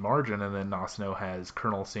a huge margin. And then Nasuno has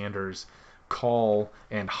Colonel Sanders call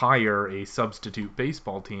and hire a substitute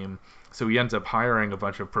baseball team, so he ends up hiring a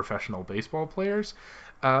bunch of professional baseball players.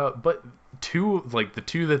 But the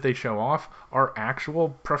two that they show off are actual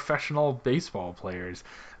professional baseball players.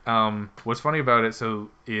 What's funny about it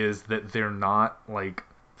is that they're not like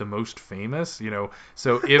the most famous,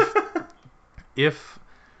 So if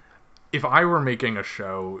I were making a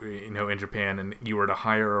show, in Japan, and you were to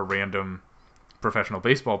hire a random professional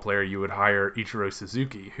baseball player, you would hire Ichiro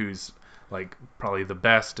Suzuki, who's like probably the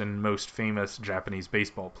best and most famous Japanese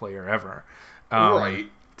baseball player ever. Right.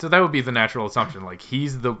 So that would be the natural assumption. Like,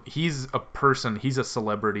 he's a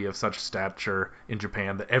celebrity of such stature in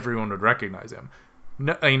Japan that everyone would recognize him.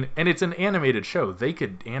 No, and it's an animated show. They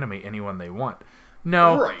could animate anyone they want.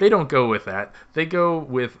 No, They don't go with that. They go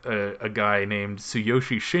with a guy named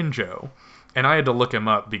Tsuyoshi Shinjo. And I had to look him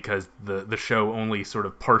up because the show only sort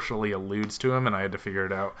of partially alludes to him, and I had to figure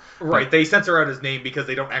it out. Right, they censor out his name because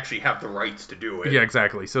they don't actually have the rights to do it. Yeah,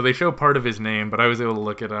 exactly. So they show part of his name, but I was able to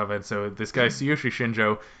look it up, and so this guy, Tsuyoshi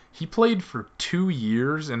Shinjo, he played for 2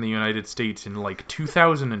 years in the United States in, like,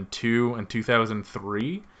 2002 and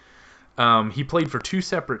 2003. He played for 2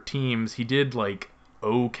 separate teams. He did, like,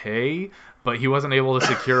 okay, but he wasn't able to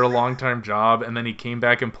secure a long-time job, and then he came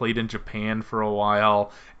back and played in Japan for a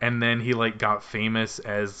while, and then he, like, got famous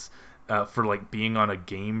as for like being on a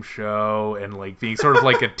game show and like being sort of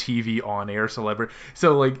like a TV on-air celebrity.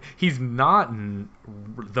 So like he's not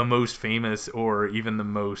the most famous or even the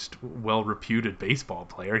most well-reputed baseball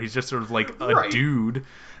player. He's just sort of like a dude.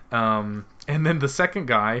 And then the second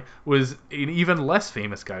guy was an even less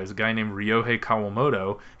famous guy. It was a guy named Ryohei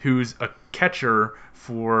Kawamoto, who's a catcher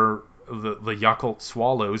for the Yakult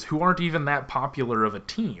Swallows, who aren't even that popular of a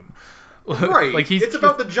team. Right. Like it's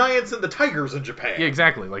about the Giants and the Tigers in Japan. Yeah,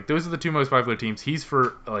 exactly. Like those are the two most popular teams. He's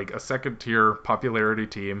for like a second tier popularity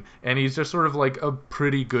team, and he's just sort of like a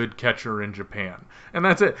pretty good catcher in Japan. And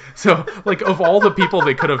that's it. So like of all the people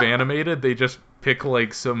they could have animated, they just pick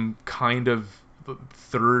like some kind of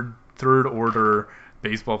third order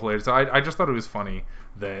baseball players. So I just thought it was funny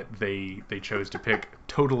that they chose to pick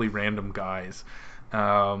totally random guys.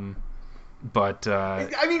 But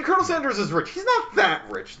I mean, Colonel Sanders is rich. He's not that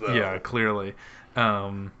rich, though. Yeah, clearly.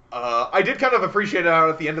 I did kind of appreciate it out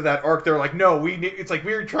at the end of that arc. They're like, no, it's like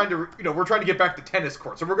we're trying to get back to tennis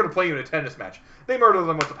court, so we're going to play you in a tennis match. They murder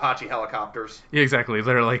them with Apache helicopters. Yeah, exactly.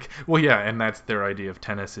 They're like, well, yeah, and that's their idea of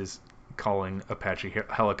tennis is calling Apache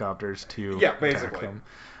helicopters to attack them.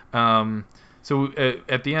 So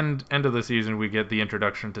at the end of the season, we get the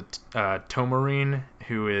introduction to Tomarine,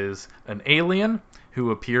 who is an alien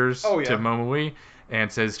who appears to Momoi and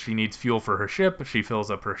says she needs fuel for her ship. She fills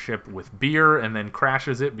up her ship with beer and then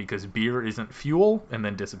crashes it because beer isn't fuel, and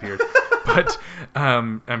then disappears. But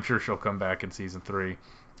I'm sure she'll come back in season 3.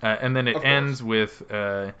 And then it ends with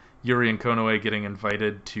Yuri and Konoe getting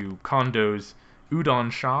invited to Kondo's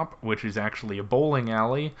udon shop, which is actually a bowling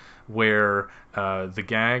alley, where the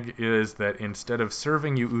gag is that instead of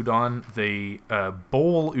serving you udon, they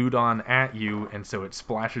bowl udon at you, and so it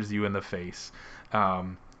splashes you in the face.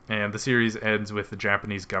 And the series ends with the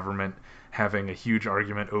Japanese government having a huge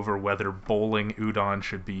argument over whether bowling udon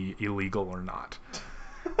should be illegal or not.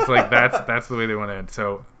 It's like that's the way they want to end.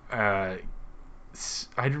 So I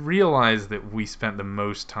realized that we spent the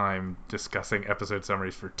most time discussing episode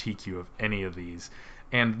summaries for Teekyu of any of these,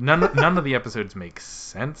 and none of the episodes make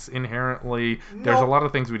sense inherently. No. There's a lot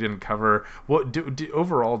of things we didn't cover. What did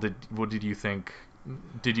you think?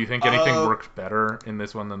 Did you think anything worked better in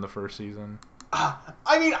this one than the first season?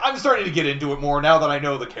 I mean, I'm starting to get into it more now that I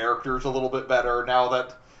know the characters a little bit better. Now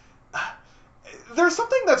that there's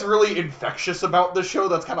something that's really infectious about this show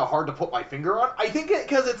that's kind of hard to put my finger on. I think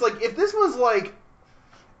because it's like if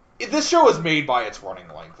this show is made by its running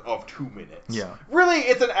length of 2 minutes. Yeah. Really,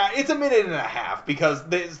 it's a minute and a half because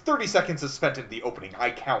 30 seconds is spent in the opening.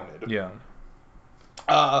 I counted. Yeah.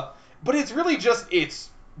 But it's really just it's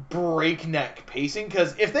breakneck pacing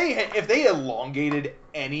because if they elongated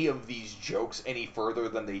any of these jokes any further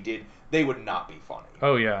than they did, they would not be funny.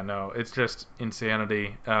 Oh yeah, no, it's just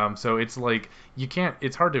insanity. So it's like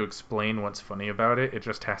it's hard to explain what's funny about it. It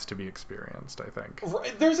just has to be experienced, I think.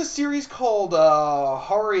 There's a series called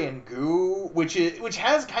Hari and Gu, which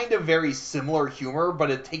has kind of very similar humor, but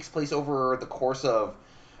it takes place over the course of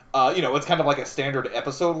it's kind of like a standard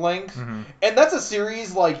episode length. Mm-hmm. And that's a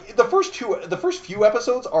series, like, the first few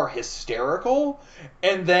episodes are hysterical,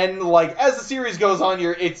 and then, like, as the series goes on,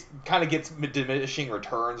 it kind of gets diminishing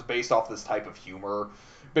returns based off this type of humor.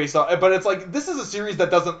 But it's like, this is a series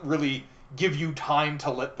that doesn't really give you time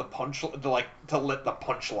to let the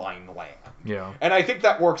punchline land. Yeah. And I think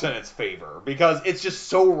that works in its favor, because it's just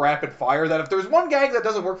so rapid fire that if there's one gag that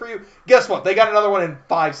doesn't work for you, guess what? They got another one in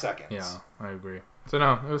 5 seconds. Yeah, I agree. So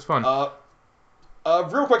no, it was fun.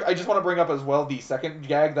 Real quick, I just want to bring up as well the second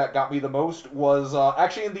gag that got me the most was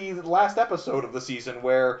actually in the last episode of the season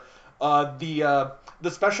where the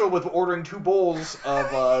special with ordering 2 bowls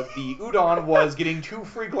of the udon was getting 2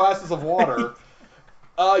 free glasses of water.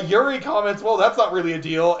 Yuri comments, well, that's not really a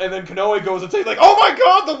deal, and then Konoe goes and says, like, oh my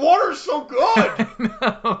god, the water's so good!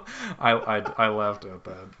 No, I laughed at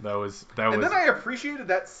that. That was. And then I appreciated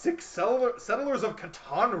that 6 Settlers of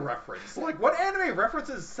Catan reference. Like, what anime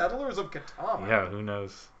references Settlers of Catan? Yeah, who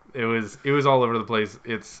knows? It was all over the place.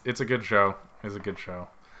 It's a good show. It's a good show.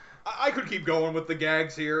 I could keep going with the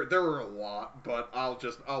gags here. There were a lot, but I'll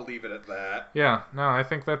leave it at that. Yeah, no, I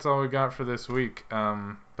think that's all we got for this week.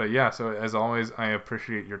 But yeah, so as always, I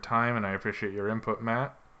appreciate your time and I appreciate your input,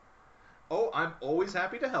 Matt. Oh, I'm always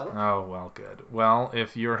happy to help. Oh, well, good. Well,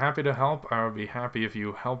 if you're happy to help, I would be happy if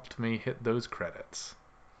you helped me hit those credits.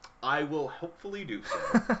 I will hopefully do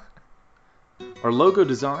so. Our logo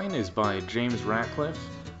design is by James Ratcliffe.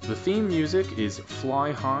 The theme music is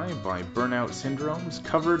Fly High by Burnout Syndromes,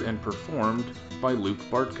 covered and performed by Luke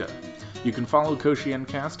Bartka. You can follow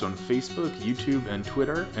KoshieNcast on Facebook, YouTube, and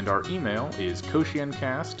Twitter, and our email is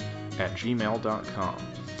koshiencast@gmail.com.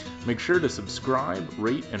 Make sure to subscribe,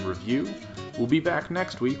 rate, and review. We'll be back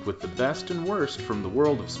next week with the best and worst from the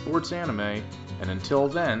world of sports anime, and until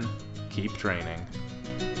then, keep training.